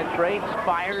Williams penetrates,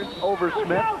 fires over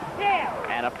Smith,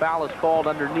 and a foul is called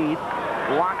underneath.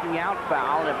 Blocking out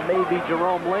foul, and it may be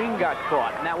Jerome Lane got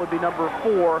caught, and that would be number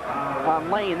 4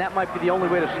 on Lane. That might be the only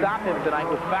way to stop him tonight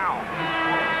with foul.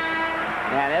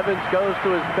 And Evans goes to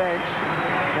his bench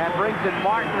and brings in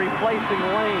Martin replacing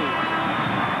Lane.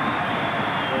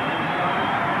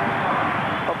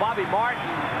 Well, Bobby Martin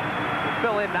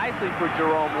fill in nicely for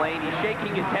Jerome Lane. He's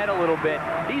shaking his head a little bit.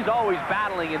 He's always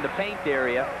battling in the paint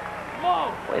area.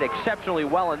 Played exceptionally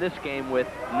well in this game with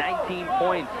 19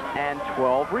 points and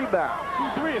 12 rebounds.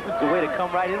 It's a way to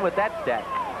come right in with that stat.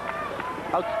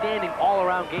 Outstanding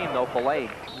all-around game, though, for Lane.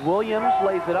 Williams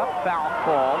lays it up, foul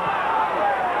called.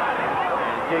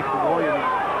 Jason Williams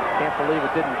can't believe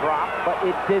it didn't drop, but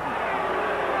it didn't.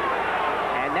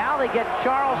 And now they get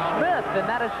Charles Smith, and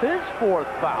that is his 4th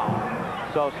foul.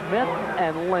 So Smith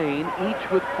and Lane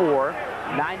each with 4.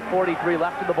 9:43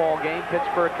 left in the ball game.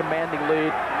 Pittsburgh commanding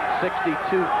lead,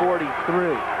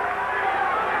 62-43.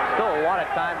 Still a lot of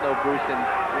time, though, Bruce, and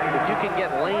if you can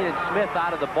get Lane and Smith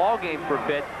out of the ball game for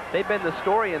Pitt, they've been the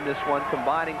story in this one,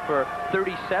 combining for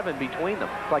 37 between them.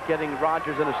 It's like getting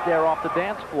Rogers in a stare off the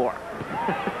dance floor.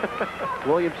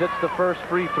 Williams hits the first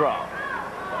free throw.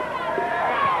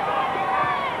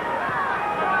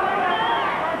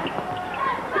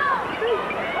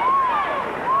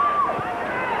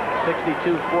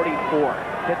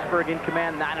 (62-44). Pittsburgh in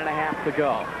command, 9.5 to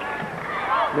go.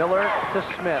 Miller to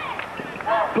Smith.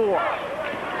 Gore.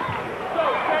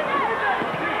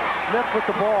 Smith with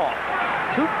the ball.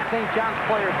 Two St. John's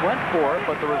players went for it,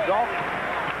 but the result,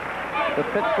 the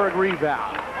Pittsburgh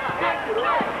rebound.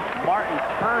 Martin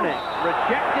turning.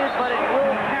 Rejected, but it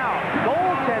will count.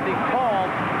 Goaltending called.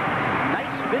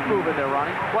 Nice spin move in their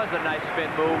running. Was a nice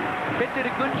spin move. Pitt did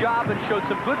a good job and showed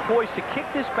some good poise to kick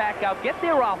this back out, get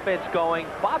their offense going.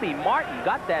 Bobby Martin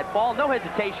got that ball, no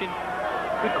hesitation.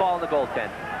 Good call on the goaltend.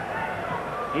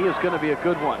 He is going to be a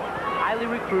good one. Highly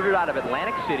recruited out of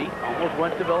Atlantic City. Almost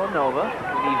went to Villanova.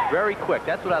 And he's very quick.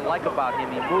 That's what I like about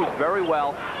him. He moves very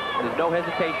well. There's no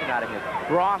hesitation out of him.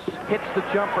 Bross hits the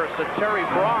jumper, so Terry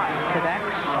Bross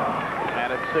connects.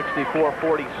 And it's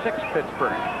 64-46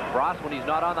 Pittsburgh. Bross, when he's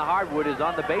not on the hardwood, is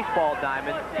on the baseball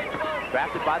diamond.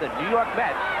 Drafted by the New York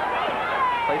Mets.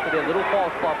 Played for their Little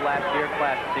Falls Club last year,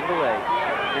 class single A.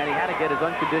 And he had to get his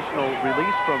unconditional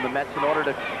release from the Mets in order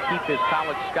to keep his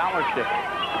college scholarship.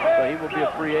 So he will be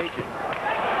a free agent.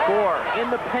 Gore in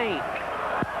the paint.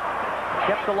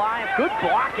 Kept alive. Good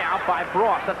block out by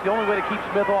Bross. That's the only way to keep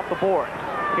Smith off the board.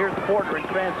 Here's Porter in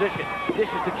transition.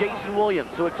 Dishes to Jason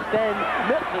Williams, who extends,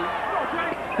 misses,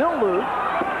 still loose.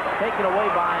 Taken away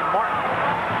by Martin.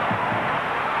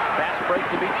 Fast break,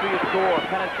 Demetrius Gore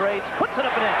penetrates, puts it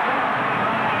up and in.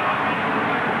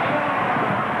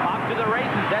 Off to the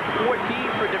races. That's 14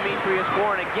 for Demetrius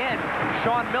Gore. And again,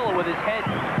 Sean Miller with his head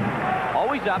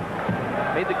always up.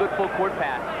 Made the good full court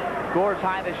pass. Gore's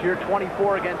high this year,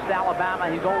 24 against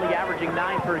Alabama. He's only averaging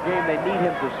 9 per game. They need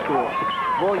him to score.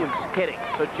 Williams hitting.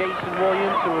 So Jason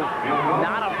Williams, who is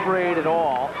not afraid at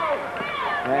all.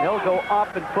 And he'll go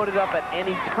up and put it up at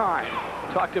any time.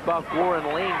 Talked about Gore and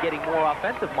Lane getting more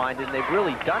offensive-minded, and they've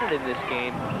really done it in this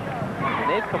game. And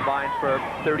they've combined for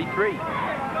 33.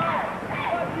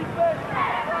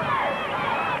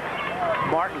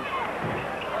 Martin.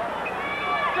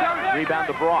 Rebound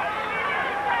to Bross.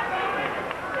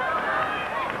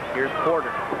 Here's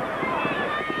Porter.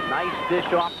 Nice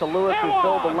dish off to Lewis, who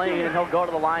filled the lane, and he'll go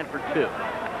to the line for 2.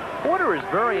 Porter is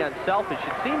very unselfish.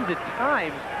 It seems at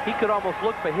times he could almost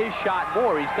look for his shot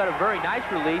more. He's got a very nice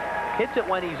release, hits it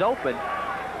when he's open,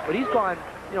 but he's gone,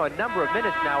 a number of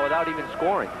minutes now without even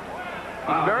scoring.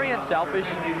 He's very unselfish,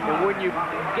 and when you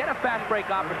get a fast break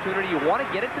opportunity, you want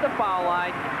to get it to the foul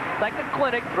line. It's like a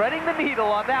clinic, threading the needle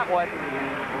on that one.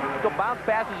 The bounce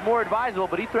pass is more advisable,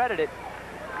 but he threaded it.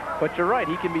 But you're right,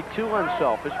 he can be too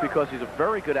unselfish because he's a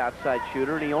very good outside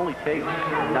shooter, and he only takes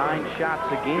 9 shots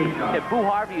a game. And Boo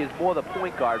Harvey is more the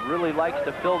point guard, really likes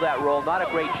to fill that role. Not a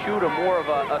great shooter, more of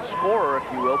a scorer, if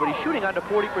you will, but he's shooting under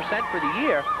 40% for the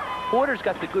year. Porter's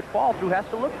got the good fall through, has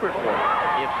to look for it for him.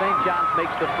 If St. John's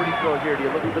makes the free throw here, do you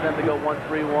look for them to go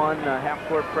 1-3-1,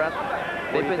 half-court press?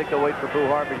 Or do you think they'll wait for Boo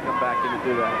Harvey to come back in and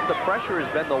do that? The pressure has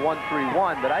been the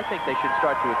 1-3-1, but I think they should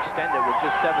start to extend it with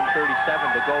just 7:37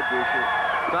 to go, Bruce.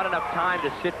 Not enough time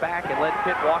to sit back and let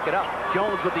Pitt walk it up.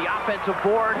 Jones with the offensive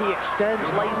board. He extends,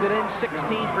 lays it in, 16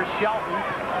 for Shelton.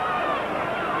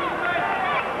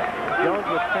 Jones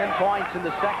with 10 points in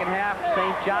the second half.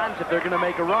 St. John's, if they're going to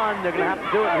make a run, they're going to have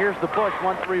to do it. Here's the push,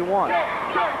 1-3-1.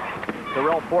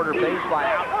 Terrell Porter baseline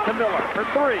out to Miller for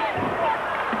 3.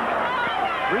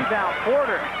 Rebound,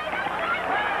 Porter.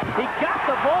 He got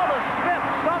the ball to Smith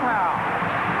somehow.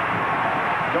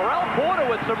 Terrell Porter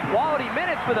with some quality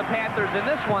minutes for the Panthers in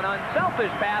this one. Unselfish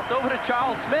pass over to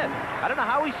Charles Smith. I don't know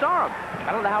how he saw him.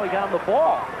 I don't know how he got him the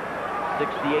ball.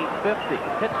 68-50,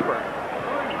 Pittsburgh.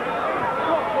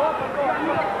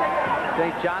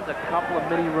 St. John's a couple of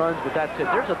mini runs, but that's it.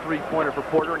 There's a three-pointer for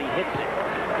Porter, and he hits it.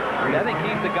 I think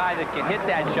he's the guy that can hit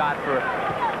that shot for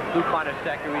Luke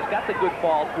Montesecco. He's got the good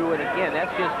fall through, and again,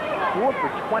 that's just 4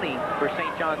 for 20 for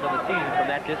St. John's on the season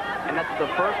from that distance. And that's the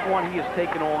first one he has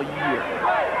taken all year.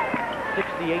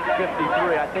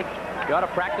 68-53. I think you ought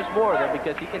to practice more of them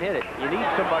because he can hit it. You need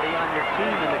somebody on your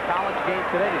team in the college game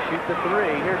today to shoot the 3.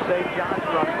 Here's St. John's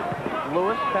running.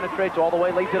 Lewis penetrates all the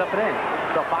way, lays it up and in.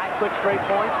 So 5 quick straight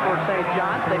points for St.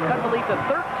 John's. They cut the lead to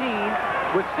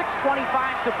 13 with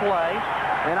 6:25 to play.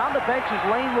 And on the bench is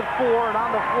Lane with 4, and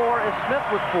on the floor is Smith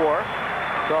with 4.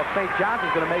 So if St. John's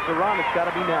is going to make a run, it's got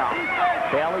to be now.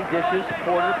 Bailey dishes,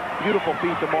 Porter, beautiful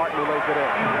feed to Martin, who lays it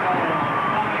in.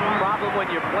 problem when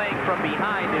you're playing from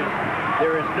behind is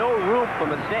there is no room for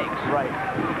mistakes. Right.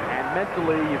 And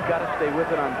mentally, you've got to stay with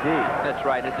it on D. That's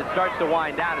right. As it starts to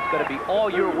wind down, it's going to be all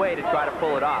your way to try to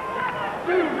pull it off.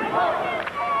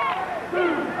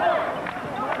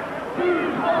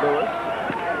 Lewis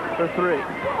for three.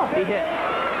 He hit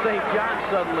St. John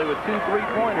suddenly with 2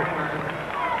 3-pointers.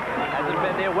 Hasn't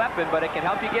been their weapon, but it can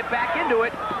help you get back into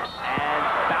it. And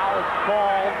foul is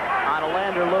called on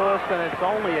Alander Lewis, and it's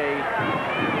only a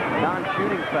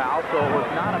non-shooting foul, so it was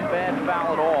not a bad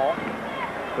foul at all.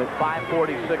 With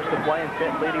 5:46 to play, and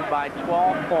Pitt leading by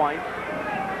 12 points.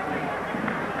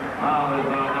 Foul is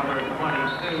on number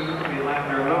 22,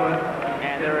 Alander Lewis.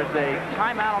 And there is a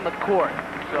timeout on the court.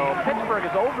 So Pittsburgh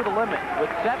is over the limit with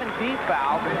 17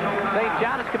 fouls. St.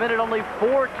 John has committed only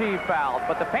 14 fouls,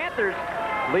 but the Panthers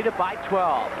lead it by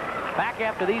 12. Back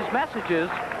after these messages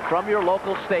from your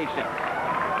local station.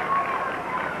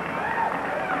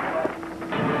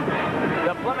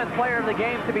 The Plymouth player of the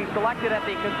game to be selected at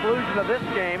the conclusion of this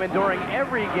game and during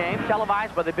every game,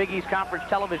 televised by the Big East Conference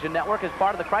Television Network as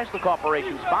part of the Chrysler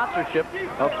Corporation sponsorship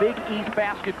of Big East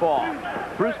basketball.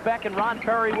 Bruce Beck and Ron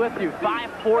Perry with you.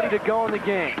 5:40 to go in the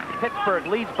game. Pittsburgh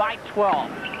leads by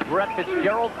 12. We're at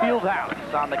Fitzgerald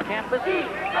Fieldhouse on the campus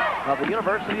of the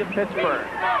University of Pittsburgh.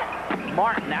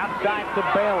 Martin outside to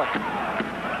Bailey.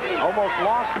 Almost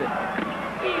lost it.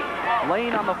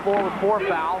 Lane on the floor with 4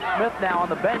 fouls. Smith now on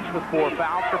the bench with 4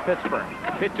 fouls for Pittsburgh.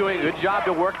 Pitt doing a good job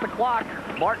to work the clock.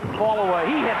 Martin Fallaway,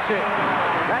 he hits it.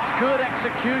 That's good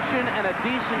execution and a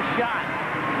decent shot.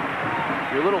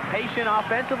 You're a little patient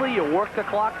offensively, you work the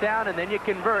clock down, and then you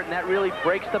convert, and that really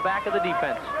breaks the back of the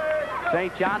defense.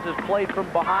 St. John's has played from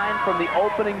behind from the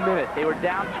opening minute. They were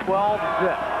down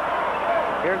 12-zip.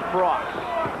 Here's Bross.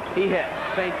 He hits.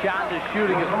 St. John's'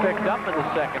 shooting is picked up in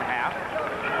the second half.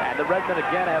 And the Redmen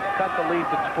again have cut the lead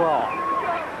to 12.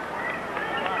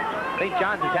 St.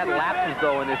 John's has had lapses,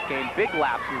 though, in this game. Big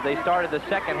lapses. They started the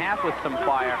second half with some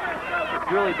fire.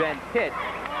 It's really been Pitt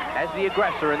as the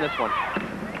aggressor in this one.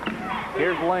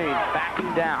 Here's Lane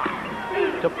backing down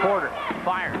to Porter.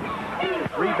 Fires.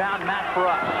 Rebound, Matt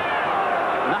Bruss.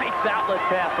 Nice outlet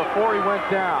pass before he went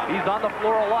down. He's on the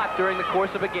floor a lot during the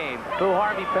course of a game. Phil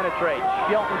Harvey penetrates.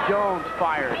 Shelton Jones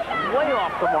fires. Way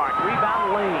off the mark.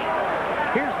 Rebound Lane.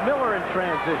 Here's Miller in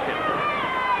transition.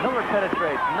 Miller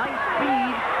penetrates. Nice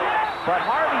speed, but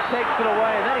Harvey takes it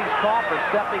away, and then he's caught for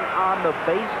stepping on the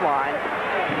baseline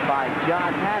by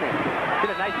John Hannon.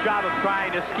 Did a nice job of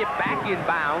trying to skip back in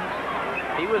bounds.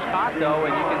 He was caught, though,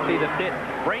 and you can see the Pitt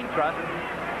brain trust.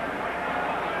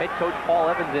 Head coach Paul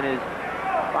Evans and his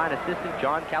fine assistant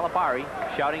John Calipari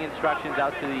shouting instructions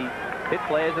out to the Pitt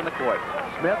players in the court.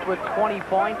 Smith with 20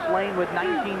 points, Lane with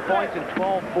 19 points and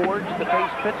 12 boards to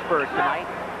face Pittsburgh tonight.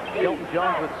 Shelton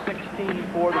Jones with 16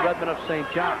 for the Redmen of St.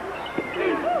 John's.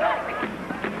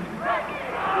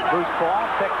 Loose ball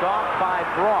picked off by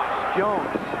Bross.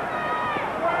 Jones.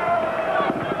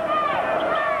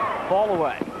 Ball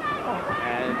away.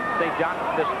 And St. John's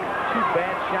missed 2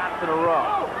 bad shots in a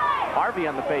row. Harvey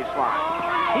on the baseline.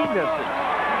 He misses.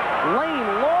 Lane,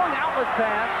 long outlet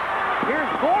pass. Here's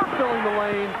Gore filling the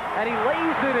lane, and he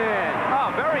lays it in.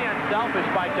 Oh, very unselfish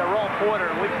by Jerome Porter,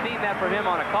 and we've seen that from him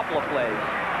on a couple of plays.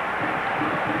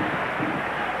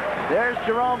 There's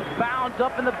Jerome's bounce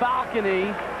up in the balcony.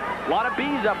 A lot of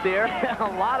bees up there.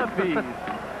 A lot of bees.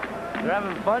 They're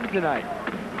having fun tonight.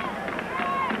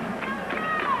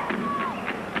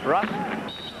 Russ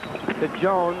to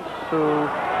Jones, who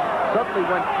suddenly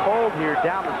went cold here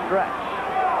down the stretch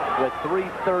with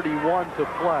 3:31 to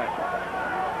play.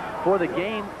 For the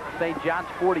game, St. John's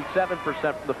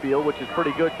 47% from the field, which is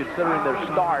pretty good considering their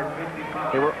start.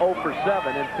 They were 0 for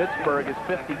 7, and Pittsburgh is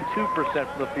 52%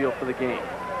 from the field for the game.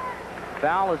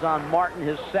 Foul is on Martin,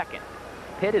 his second.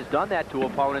 Pitt has done that to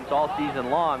opponents all season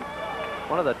long.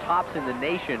 One of the tops in the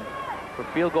nation for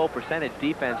field goal percentage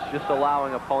defense, just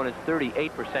allowing opponents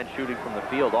 38% shooting from the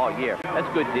field all year. That's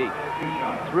good D.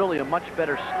 It's really a much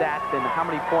better stat than how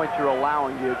many points you're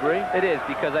allowing. Do you agree? It is,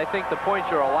 because I think the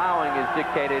points you're allowing is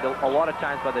dictated a lot of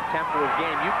times by the tempo of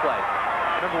game you play.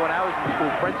 Remember when I was in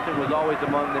school, Princeton was always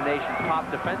among the nation's top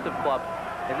defensive clubs,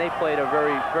 and they played a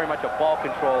very much a ball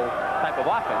control type of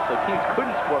offense, so teams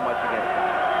couldn't score much against them.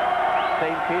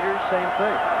 St. Peter's, same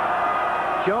thing.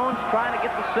 Jones trying to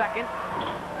get the second.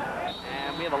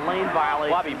 We have a lane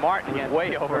violation. Bobby Martin was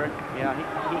way over. Yeah,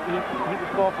 he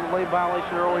was called for the lane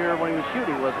violation earlier when he was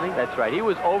shooting, wasn't he? That's right. He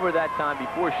was over that time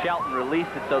before Shelton released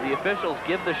it, so the officials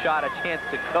give the shot a chance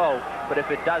to go, but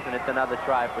if it doesn't, it's another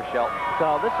try for Shelton.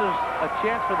 So this is a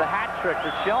chance for the hat trick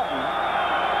for Shelton.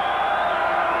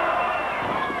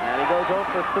 And he goes 0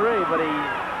 for 3, but he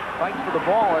fights for the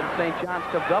ball, and St. John's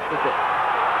comes up with it.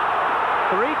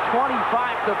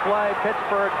 3:25 to play.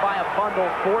 Pittsburgh by a bundle,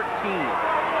 14.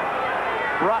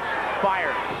 Rust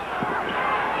fires.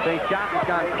 St. John's has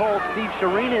gone cold. Steve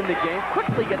Sharina in the game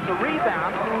quickly gets a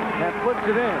rebound and puts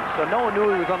it in. So no one knew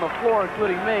he was on the floor,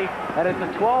 including me. And it's a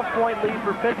 12-point lead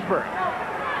for Pittsburgh.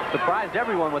 Surprised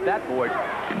everyone with that board.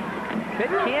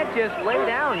 Pitt can't just lay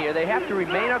down here. They have to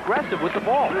remain aggressive with the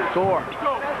ball. Gore.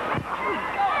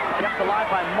 Kept alive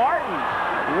by Martin.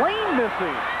 Lane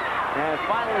missing. And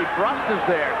finally, Brust is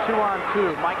there.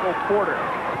 2-on-2. Michael Porter.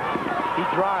 He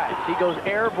drives. He goes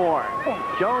airborne.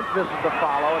 Jones misses the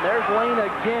follow, and there's Lane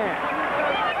again.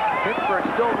 Pittsburgh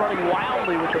still running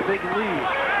wildly with the big lead.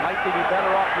 Might they be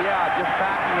better off? Yeah, just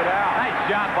backing it out. Nice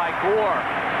job by Gore.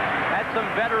 That's some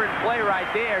veteran play right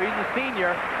there. He's a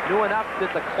senior. Knew enough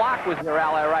that the clock was their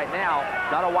ally right now.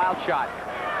 Not a wild shot.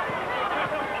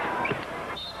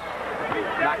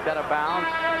 Knocked out of bounds.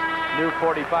 New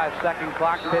 45-second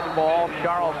clock. Pitt ball.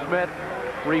 Charles Smith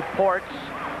reports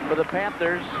for the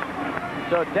Panthers.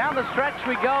 So down the stretch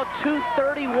we go.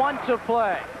 2:31 to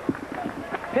play.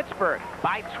 Pittsburgh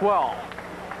by 12.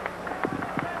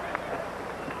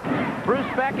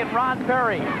 Bruce Beck and Ron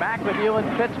Perry back with you in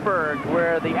Pittsburgh,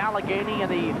 where the Allegheny and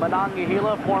the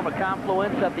Monongahela form a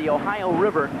confluence at the Ohio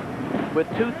River. With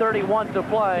 2:31 to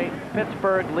play,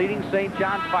 Pittsburgh leading St.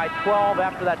 John's by 12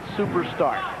 after that super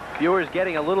start. Viewers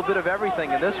getting a little bit of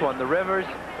everything in this one. The rivers,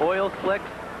 oil slicks,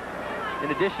 in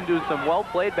addition to some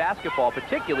well-played basketball,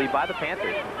 particularly by the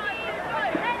Panthers.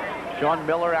 Sean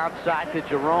Miller outside to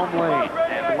Jerome Lane.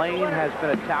 And Lane has been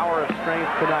a tower of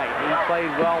strength tonight. He played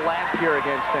well last year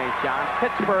against St. John's.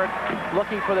 Pittsburgh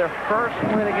looking for their first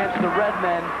win against the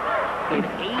Redmen in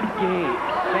 8 games.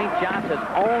 St. John's has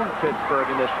owned Pittsburgh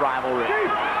in this rivalry.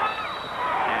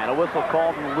 And a whistle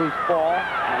called in the loose ball.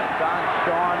 And it's on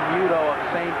Sean Muto of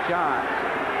St. John's.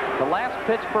 The last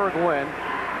Pittsburgh win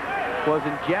was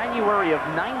in January of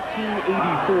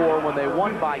 1984 when they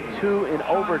won by 2 in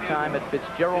overtime at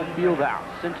Fitzgerald Fieldhouse.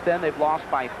 Since then, they've lost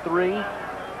by 3,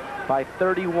 by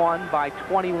 31, by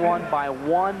 21, by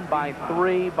 1, by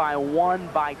 3, by 1,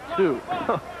 by 2.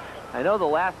 I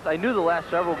knew the last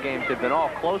several games had been all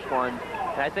close ones,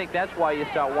 and I think that's why you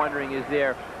start wondering, is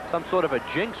there some sort of a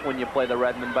jinx when you play the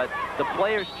Redmen? But the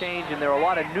players change, and there are a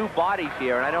lot of new bodies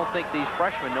here, and I don't think these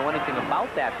freshmen know anything about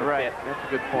that. Right, that's a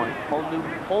good point.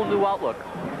 Whole new outlook.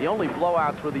 The only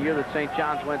blowouts were the year that St.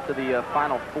 John's went to the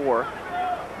Final Four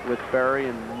with Berry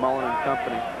and Mullen and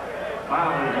company.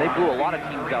 And they blew a lot of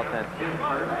teams out then.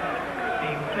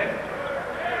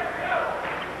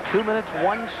 2 minutes,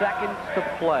 1 second to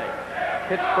play.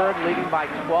 Pittsburgh leading by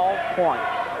 12 points.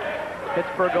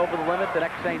 Pittsburgh over the limit. The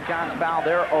next St. John's foul,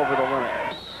 they're over the limit.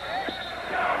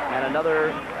 And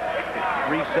another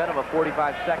reset of a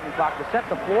 45-second clock to set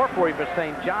the floor for you for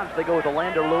St. John's. They go with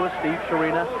Orlando Lewis, Steve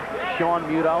Sharina, Sean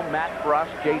Muto, Matt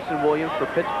Brust, Jason Williams. For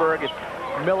Pittsburgh, it's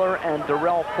Miller and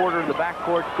Darrell Porter in the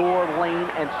backcourt, Gore, Lane,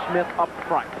 and Smith up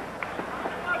front.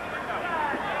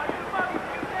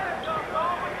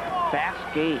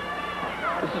 Fast game.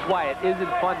 This is why it isn't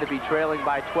fun to be trailing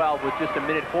by 12 with just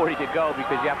 1:40 to go,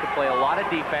 because you have to play a lot of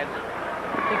defense.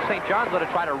 I think St. John's going to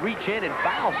try to reach in and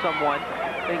foul someone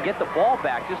and get the ball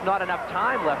back. Just not enough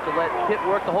time left to let Pitt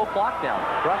work the whole clock down.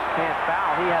 Brust can't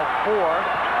foul. He has 4.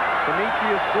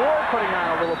 Demetrius Gore putting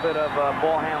on a little bit of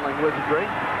ball handling wizardry.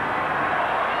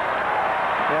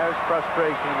 There's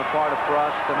frustration on the part of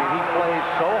Brust. I mean, he plays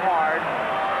so hard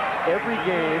every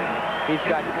game. He's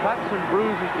got cuts and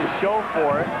bruises to show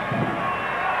for it.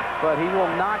 But he will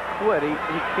not quit. He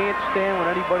can't stand when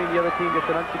anybody in the other team gets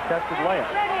an uncontested layup.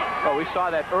 Oh, we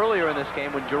saw that earlier in this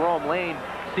game when Jerome Lane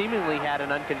seemingly had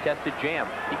an uncontested jam.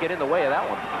 He get in the way of that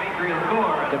one.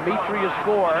 Demetrius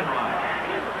Gore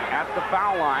at the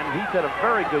foul line. He's had a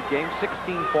very good game,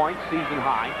 16 points, season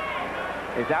high.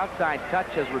 His outside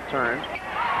touch has returned.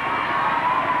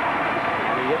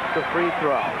 And he hits the free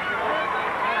throw.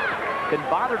 Been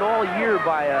bothered all year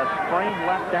by a sprained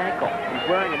left ankle. He's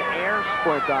wearing an air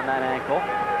splint on that ankle.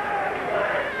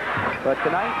 But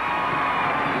tonight,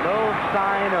 no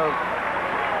sign of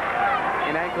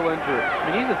an ankle injury. I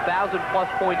mean, he's a 1,000-plus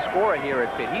point scorer here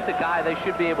at Pitt. He's a guy they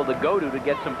should be able to go to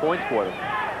get some points for them.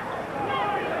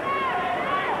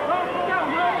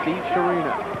 Steve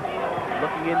Sharina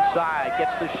looking inside,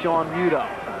 gets to Sean Muto.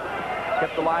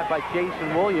 Kept alive by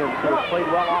Jason Williams, who has played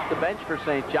well off the bench for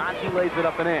St. John's. He lays it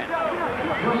up and in.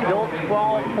 Still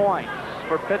 12 points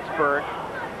for Pittsburgh.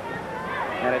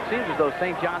 And it seems as though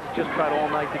St. John's has just tried all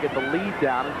night to get the lead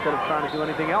down instead of trying to do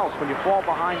anything else. When you fall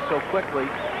behind so quickly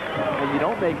and you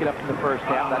don't make it up in the first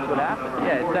half, that's what happens.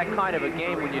 Yeah, it's that kind of a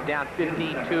game when you're down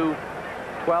 15-2,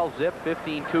 12 zip,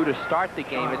 15-2 to start the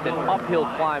game. It's an uphill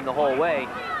climb the whole way.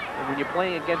 And when you're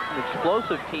playing against an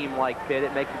explosive team like Pitt,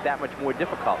 it makes it that much more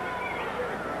difficult.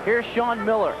 Here's Sean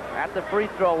Miller at the free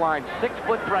throw line.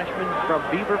 6-foot freshman from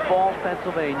Beaver Falls,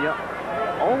 Pennsylvania.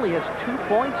 Only has 2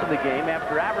 points in the game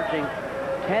after averaging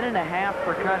 10.5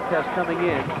 per contest coming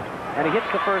in. And he hits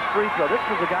the first free throw. This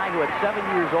was a guy who at 7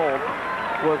 years old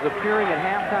was appearing at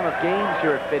halftime of games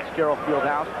here at Fitzgerald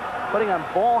Fieldhouse, putting on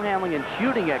ball handling and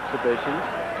shooting exhibitions.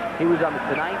 He was on the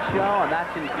Tonight Show, and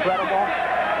that's incredible.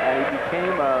 And he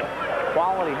became a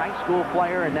quality high school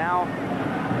player, and now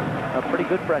a pretty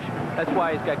good freshman. That's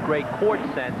why he's got great court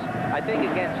sense. I think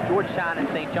against Georgetown and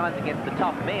St. John's, against the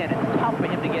tough man, it's tough for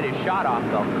him to get his shot off,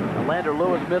 though. Lander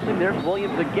Lewis missing. There's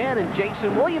Williams again, and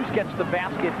Jason Williams gets the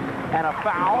basket and a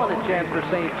foul, and a chance for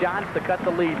St. John's to cut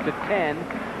the lead to 10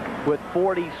 with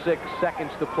 46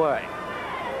 seconds to play.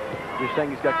 You're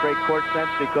saying he's got great court sense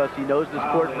because he knows this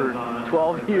court for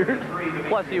 12 years?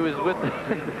 Plus, he was with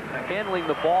handling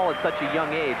the ball at such a young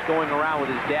age, going around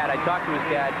with his dad. I talked to his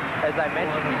dad, as I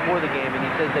mentioned before the game, and he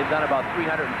says they've done about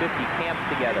 350 camps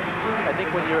together. I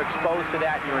think when you're exposed to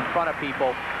that and you're in front of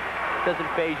people, it doesn't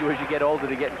faze you as you get older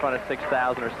to get in front of 6,000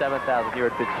 or 7,000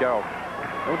 here at Fitzgerald.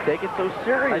 Don't take it so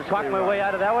seriously. I talked my way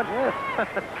out of that one? Yes.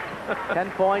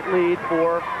 10-point lead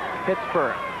for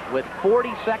Pittsburgh with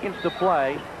 40 seconds to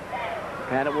play.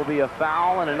 And it will be a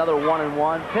foul and another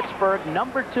 1-and-1. Pittsburgh,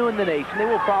 number 2 in the nation. They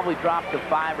will probably drop to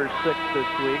 5 or 6 this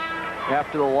week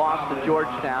after the loss to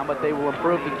Georgetown, but they will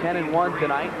improve to 10-1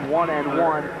 tonight,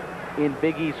 1-1 in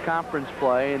Big East Conference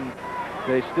play, and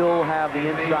they still have the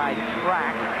inside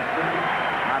track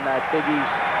on that Big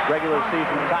East regular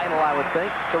season title, I would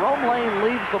think. Jerome Lane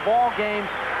leads the ball game,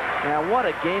 and what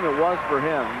a game it was for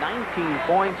him. 19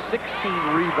 points, 16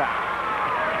 rebounds.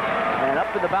 And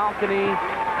up in the balcony,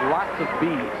 lots of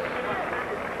B's.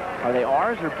 Are they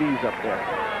R's or B's up there?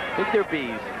 I think they're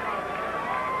B's.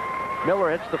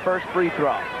 Miller hits the first free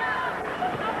throw.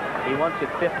 He wants it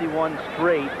 51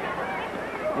 straight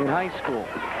in high school.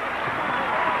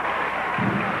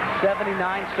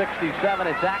 79-67.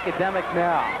 It's academic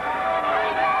now.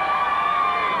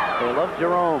 They love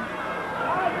Jerome.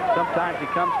 Sometimes he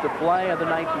comes to play, other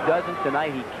nights he doesn't.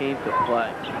 Tonight he came to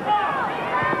play.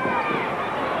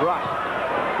 Rust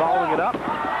following it up.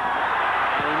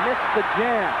 And he missed the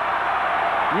jam.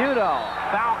 Muto,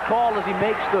 foul call as he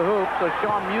makes the hoop. So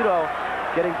Sean Muto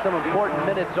getting some important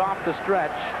minutes off the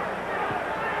stretch,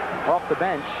 off the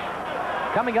bench.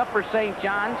 Coming up for St.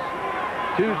 John's,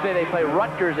 Tuesday they play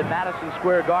Rutgers at Madison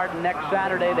Square Garden. Next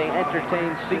Saturday they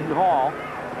entertain Seton Hall.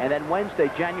 And then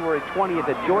Wednesday, January 20th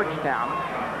at Georgetown.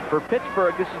 For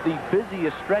Pittsburgh, this is the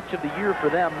busiest stretch of the year for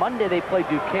them. Monday they play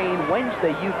Duquesne,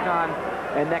 Wednesday UConn,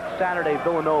 and next Saturday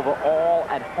Villanova, all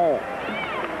at home.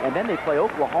 And then they play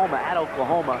Oklahoma at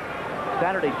Oklahoma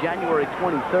Saturday, January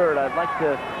 23rd. I'd like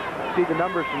to see the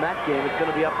numbers from that game. It's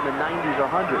going to be up in the 90s or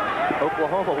 100s.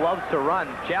 Oklahoma loves to run.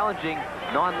 Challenging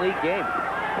non-league game.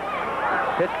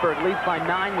 Pittsburgh leads by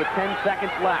 9 with 10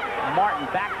 seconds left. Martin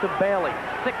back to Bailey.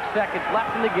 6 seconds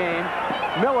left in the game.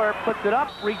 Miller puts it up,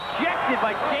 rejected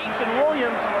by Jason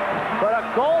Williams, but a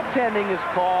goaltending is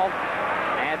called,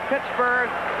 and Pittsburgh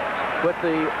with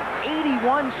the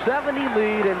 81-70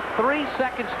 lead and 3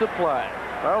 seconds to play.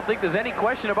 I don't think there's any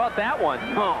question about that one.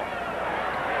 No.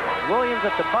 Williams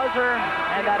at the buzzer,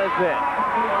 and that is it.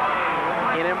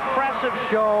 An impressive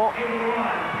show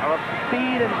of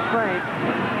speed and strength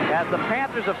as the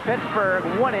Panthers of Pittsburgh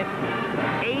won it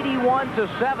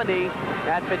 81-70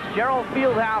 at Fitzgerald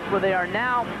Fieldhouse, where they are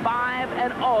now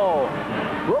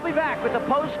 5-0. We'll be back with the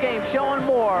post-game show and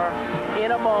more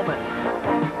in a moment.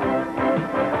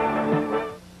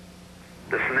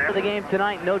 For the game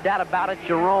tonight, no doubt about it,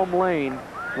 Jerome Lane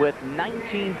with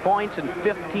 19 points and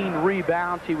 15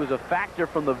 rebounds. He was a factor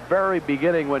from the very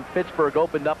beginning when Pittsburgh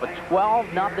opened up a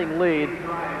 12-0 lead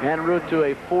en route to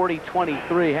a 40-23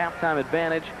 halftime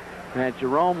advantage. And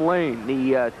Jerome Lane,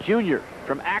 the junior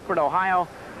from Akron, Ohio,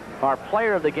 our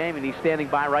player of the game, and he's standing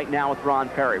by right now with Ron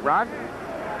Perry. Ron?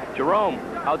 Jerome,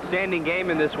 outstanding game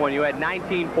in this one. You had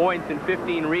 19 points and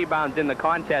 15 rebounds in the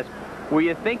contest. Were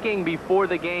you thinking before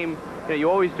the game, you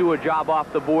always do a job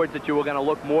off the boards, that you were going to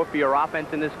look more for your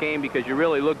offense in this game because you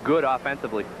really look good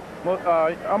offensively?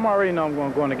 Well, I'm already know I'm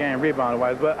going to go in the game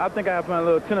rebound-wise, but I think I have been a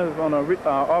little tentative on the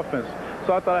offense.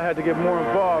 So I thought I had to get more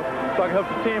involved so I could help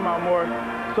the team out more,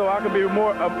 so I could be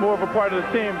more of a part of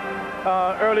the team.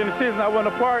 Early in the season, I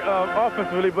wasn't a part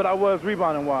offensively, but I was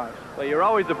rebounding-wise. Well, you're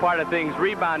always a part of things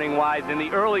rebounding-wise. In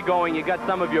the early going, you got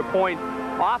some of your points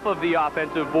off of the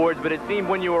offensive boards, but it seemed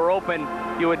when you were open,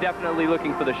 you were definitely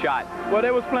looking for the shot. Well, they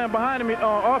was playing behind me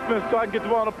on offense, so I could get the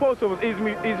ball on the post, so it was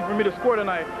easy for me to score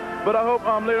tonight. but I hope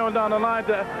later on down the line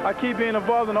that I keep being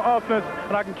involved in the offense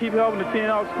and I can keep helping the team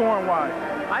out scoring-wise.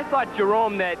 I thought,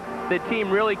 Jerome, that the team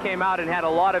really came out and had a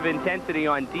lot of intensity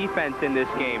on defense in this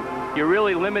game. You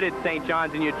really limited St.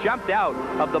 John's, and you jumped out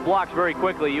of the blocks very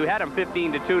quickly. You had them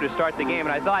 15-2 to start the game,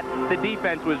 and I thought the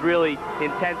defense was really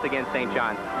intense against St.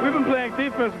 John's. We've been playing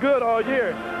defense good all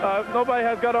year. Nobody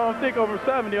has got on thick over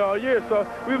 70 all year, so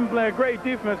we've been playing great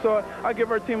defense. So I give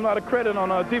our team a lot of credit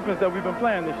on our defense that we've been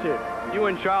playing this year. You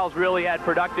and Charles really had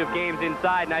productive games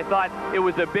inside, and I thought it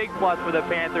was a big plus for the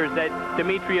Panthers that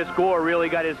Demetrius Gore really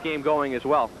got his game going as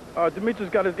well. Demetrius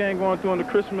got his game going during the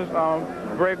Christmas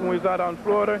break when he was out in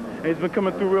Florida, and he's been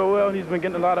coming through real well, and he's been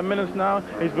getting a lot of minutes now,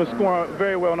 and he's been scoring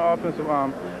very well on the offensive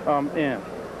end.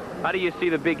 How do you see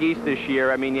the Big East this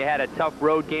year? I mean, you had a tough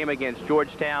road game against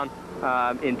Georgetown,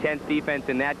 intense defense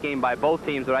in that game by both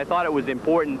teams, but I thought it was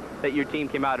important that your team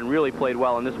came out and really played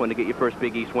well in this one to get your first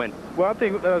Big East win. Well, I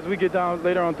think as we get down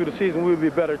later on through the season, we'll be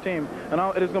a better team, and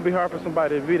it is going to be hard for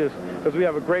somebody to beat us because we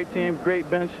have a great team, great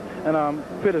bench, and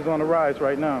Pitt is on the rise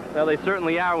right now. Well, they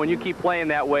certainly are. When you keep playing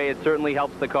that way, it certainly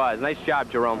helps the cause. Nice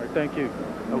job, Jerome. All right, thank you.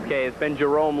 Okay, it's been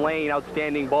Jerome Lane,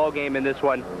 outstanding ball game in this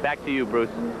one. Back to you, Bruce.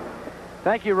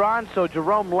 Thank you, Ron. So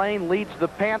Jerome Lane leads the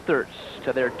Panthers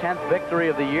to their 10th victory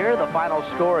of the year. The final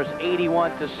score is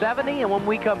 81-70. And when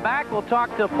we come back, we'll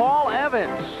talk to Paul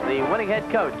Evans, the winning head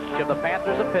coach of the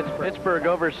Panthers of Pittsburgh. Pittsburgh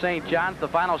over St. John's. The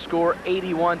final score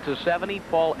 81-70.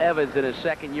 Paul Evans in his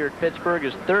second year at Pittsburgh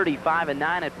is 35-9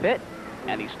 at Pitt.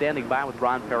 And he's standing by with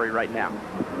Ron Perry right now.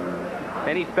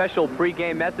 Any special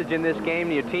pregame message in this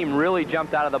game? Your team really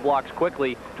jumped out of the blocks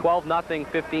quickly. 12-0,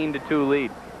 15-2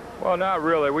 lead. Well, not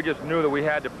really. We just knew that we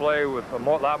had to play with a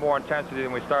lot more intensity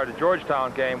than we started the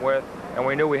Georgetown game with, and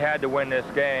we knew we had to win this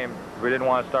game. We didn't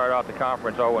want to start off the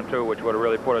conference 0-2, which would have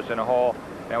really put us in a hole,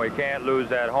 and we can't lose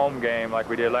that home game like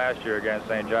we did last year against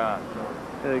St. John's.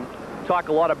 Talk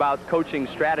a lot about coaching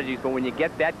strategies, but when you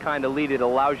get that kind of lead, it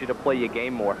allows you to play your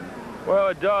game more. Well,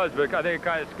 it does, but I think it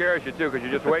kind of scares you, too, because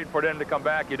you're just waiting for them to come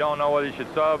back. You don't know whether you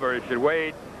should sub or you should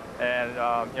wait. And,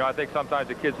 you know, I think sometimes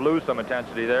the kids lose some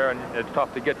intensity there, and it's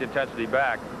tough to get the intensity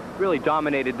back. Really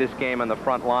dominated this game on the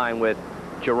front line with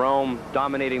Jerome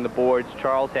dominating the boards.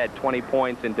 Charles had 20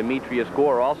 points, and Demetrius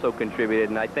Gore also contributed.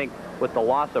 And I think with the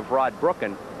loss of Rod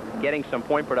Brooken, getting some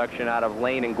point production out of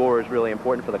Lane and Gore is really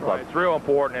important for the club. Right, it's real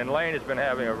important, and Lane has been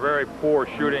having a very poor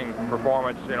shooting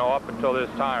performance, you know, up until this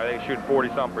time. I think he shoots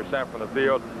 40-some% from the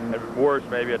field, and worse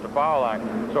maybe at the foul line.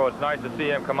 So it's nice to see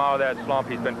him come out of that slump.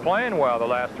 He's been playing well the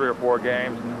last 3 or 4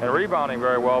 games and rebounding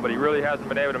very well, but he really hasn't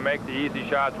been able to make the easy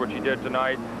shots, which he did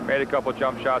tonight. Made a couple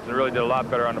jump shots and really did a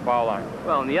lot better on the foul line.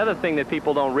 Well, and the other thing that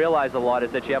people don't realize a lot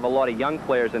is that you have a lot of young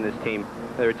players in this team.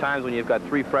 There are times when you've got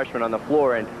 3 freshmen on the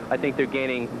floor, and I think they're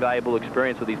gaining valuable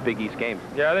experience with these Big East games.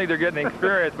 Yeah, I think they're getting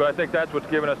experience, but I think that's what's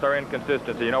giving us our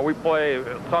inconsistency. You know, we play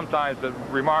sometimes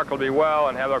remarkably well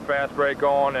and have our fast break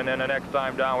going, and then the next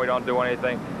time down we don't do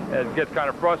anything. It gets kind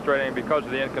of frustrating because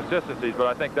of the inconsistencies, but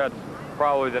I think that's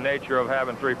probably the nature of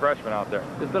having 3 freshmen out there.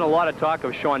 There's been a lot of talk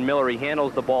of Sean Miller. He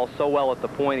handles the ball so well at the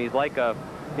point. He's like a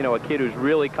kid who's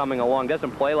really coming along,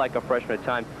 doesn't play like a freshman at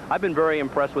times. I've been very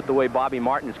impressed with the way Bobby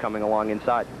Martin's coming along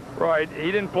inside. Right.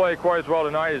 He didn't play quite as well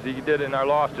tonight as he did in our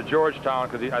loss to Georgetown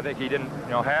because I think he didn't,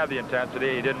 have the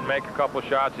intensity. He didn't make a couple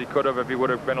shots he could have if he would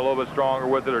have been a little bit stronger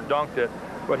with it or dunked it.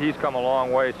 But he's come a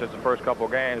long way since the first couple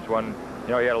of games when,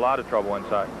 he had a lot of trouble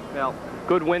inside. Well,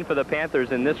 good win for the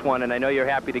Panthers in this one, and I know you're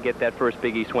happy to get that first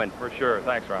Big East win. For sure.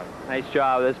 Thanks, Ron. Nice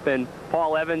job. That's been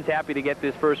Paul Evans, happy to get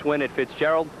this first win at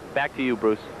Fitzgerald. Back to you,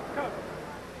 Bruce.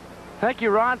 Thank you,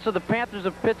 Ron. So the Panthers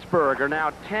of Pittsburgh are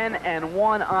now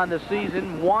 10-1 on the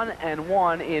season,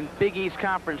 1-1 in Big East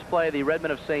Conference play. The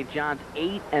Redmen of St. John's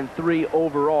 8-3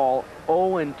 overall,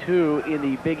 0-2 in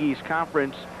the Big East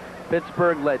Conference.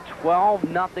 Pittsburgh led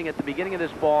 12-0 at the beginning of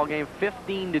this ball game,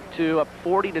 15-2, up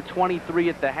 40-23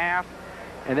 at the half,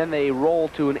 and then they roll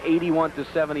to an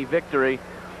 81-70 victory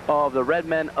of the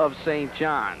Redmen of St.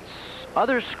 John's.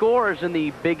 Other scores in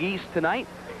the Big East tonight.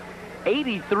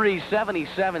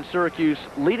 83-77 Syracuse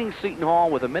leading Seton Hall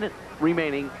with a minute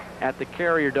remaining at the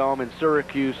Carrier Dome in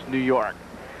Syracuse, New York.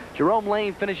 Jerome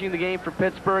Lane finishing the game for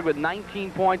Pittsburgh with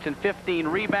 19 points and 15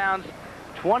 rebounds.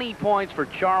 20 points for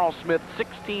Charles Smith,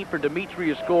 16 for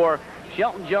Demetrius Gore.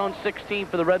 Shelton Jones, 16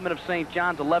 for the Redmen of St.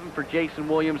 John's, 11 for Jason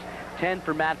Williams, 10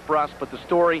 for Matt Bruss. But the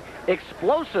story,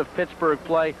 explosive Pittsburgh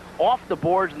play off the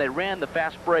boards, and they ran the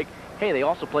fast break. Hey, they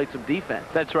also played some defense.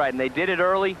 That's right, and they did it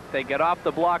early. They got off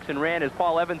the blocks and ran. As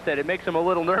Paul Evans said, it makes him a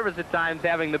little nervous at times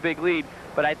having the big lead,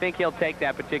 but I think he'll take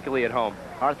that, particularly at home.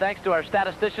 Our thanks to our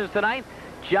statisticians tonight,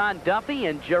 John Duffy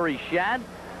and Jerry Shad.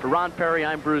 For Ron Perry,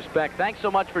 I'm Bruce Beck. Thanks so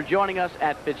much for joining us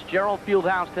at Fitzgerald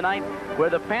Fieldhouse tonight,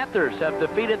 where the Panthers have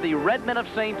defeated the Redmen of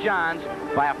St. John's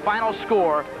by a final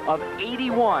score of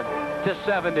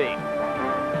 81-70.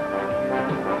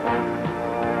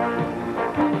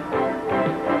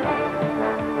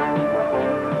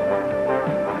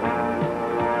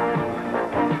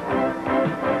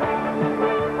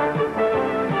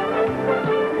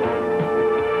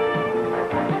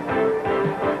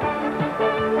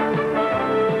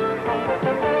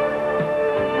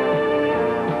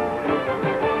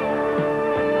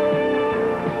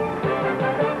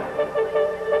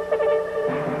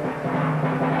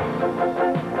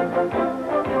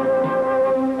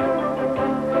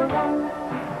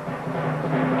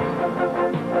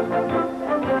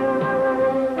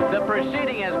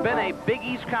 Big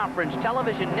East Conference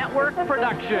Television Network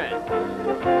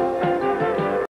production.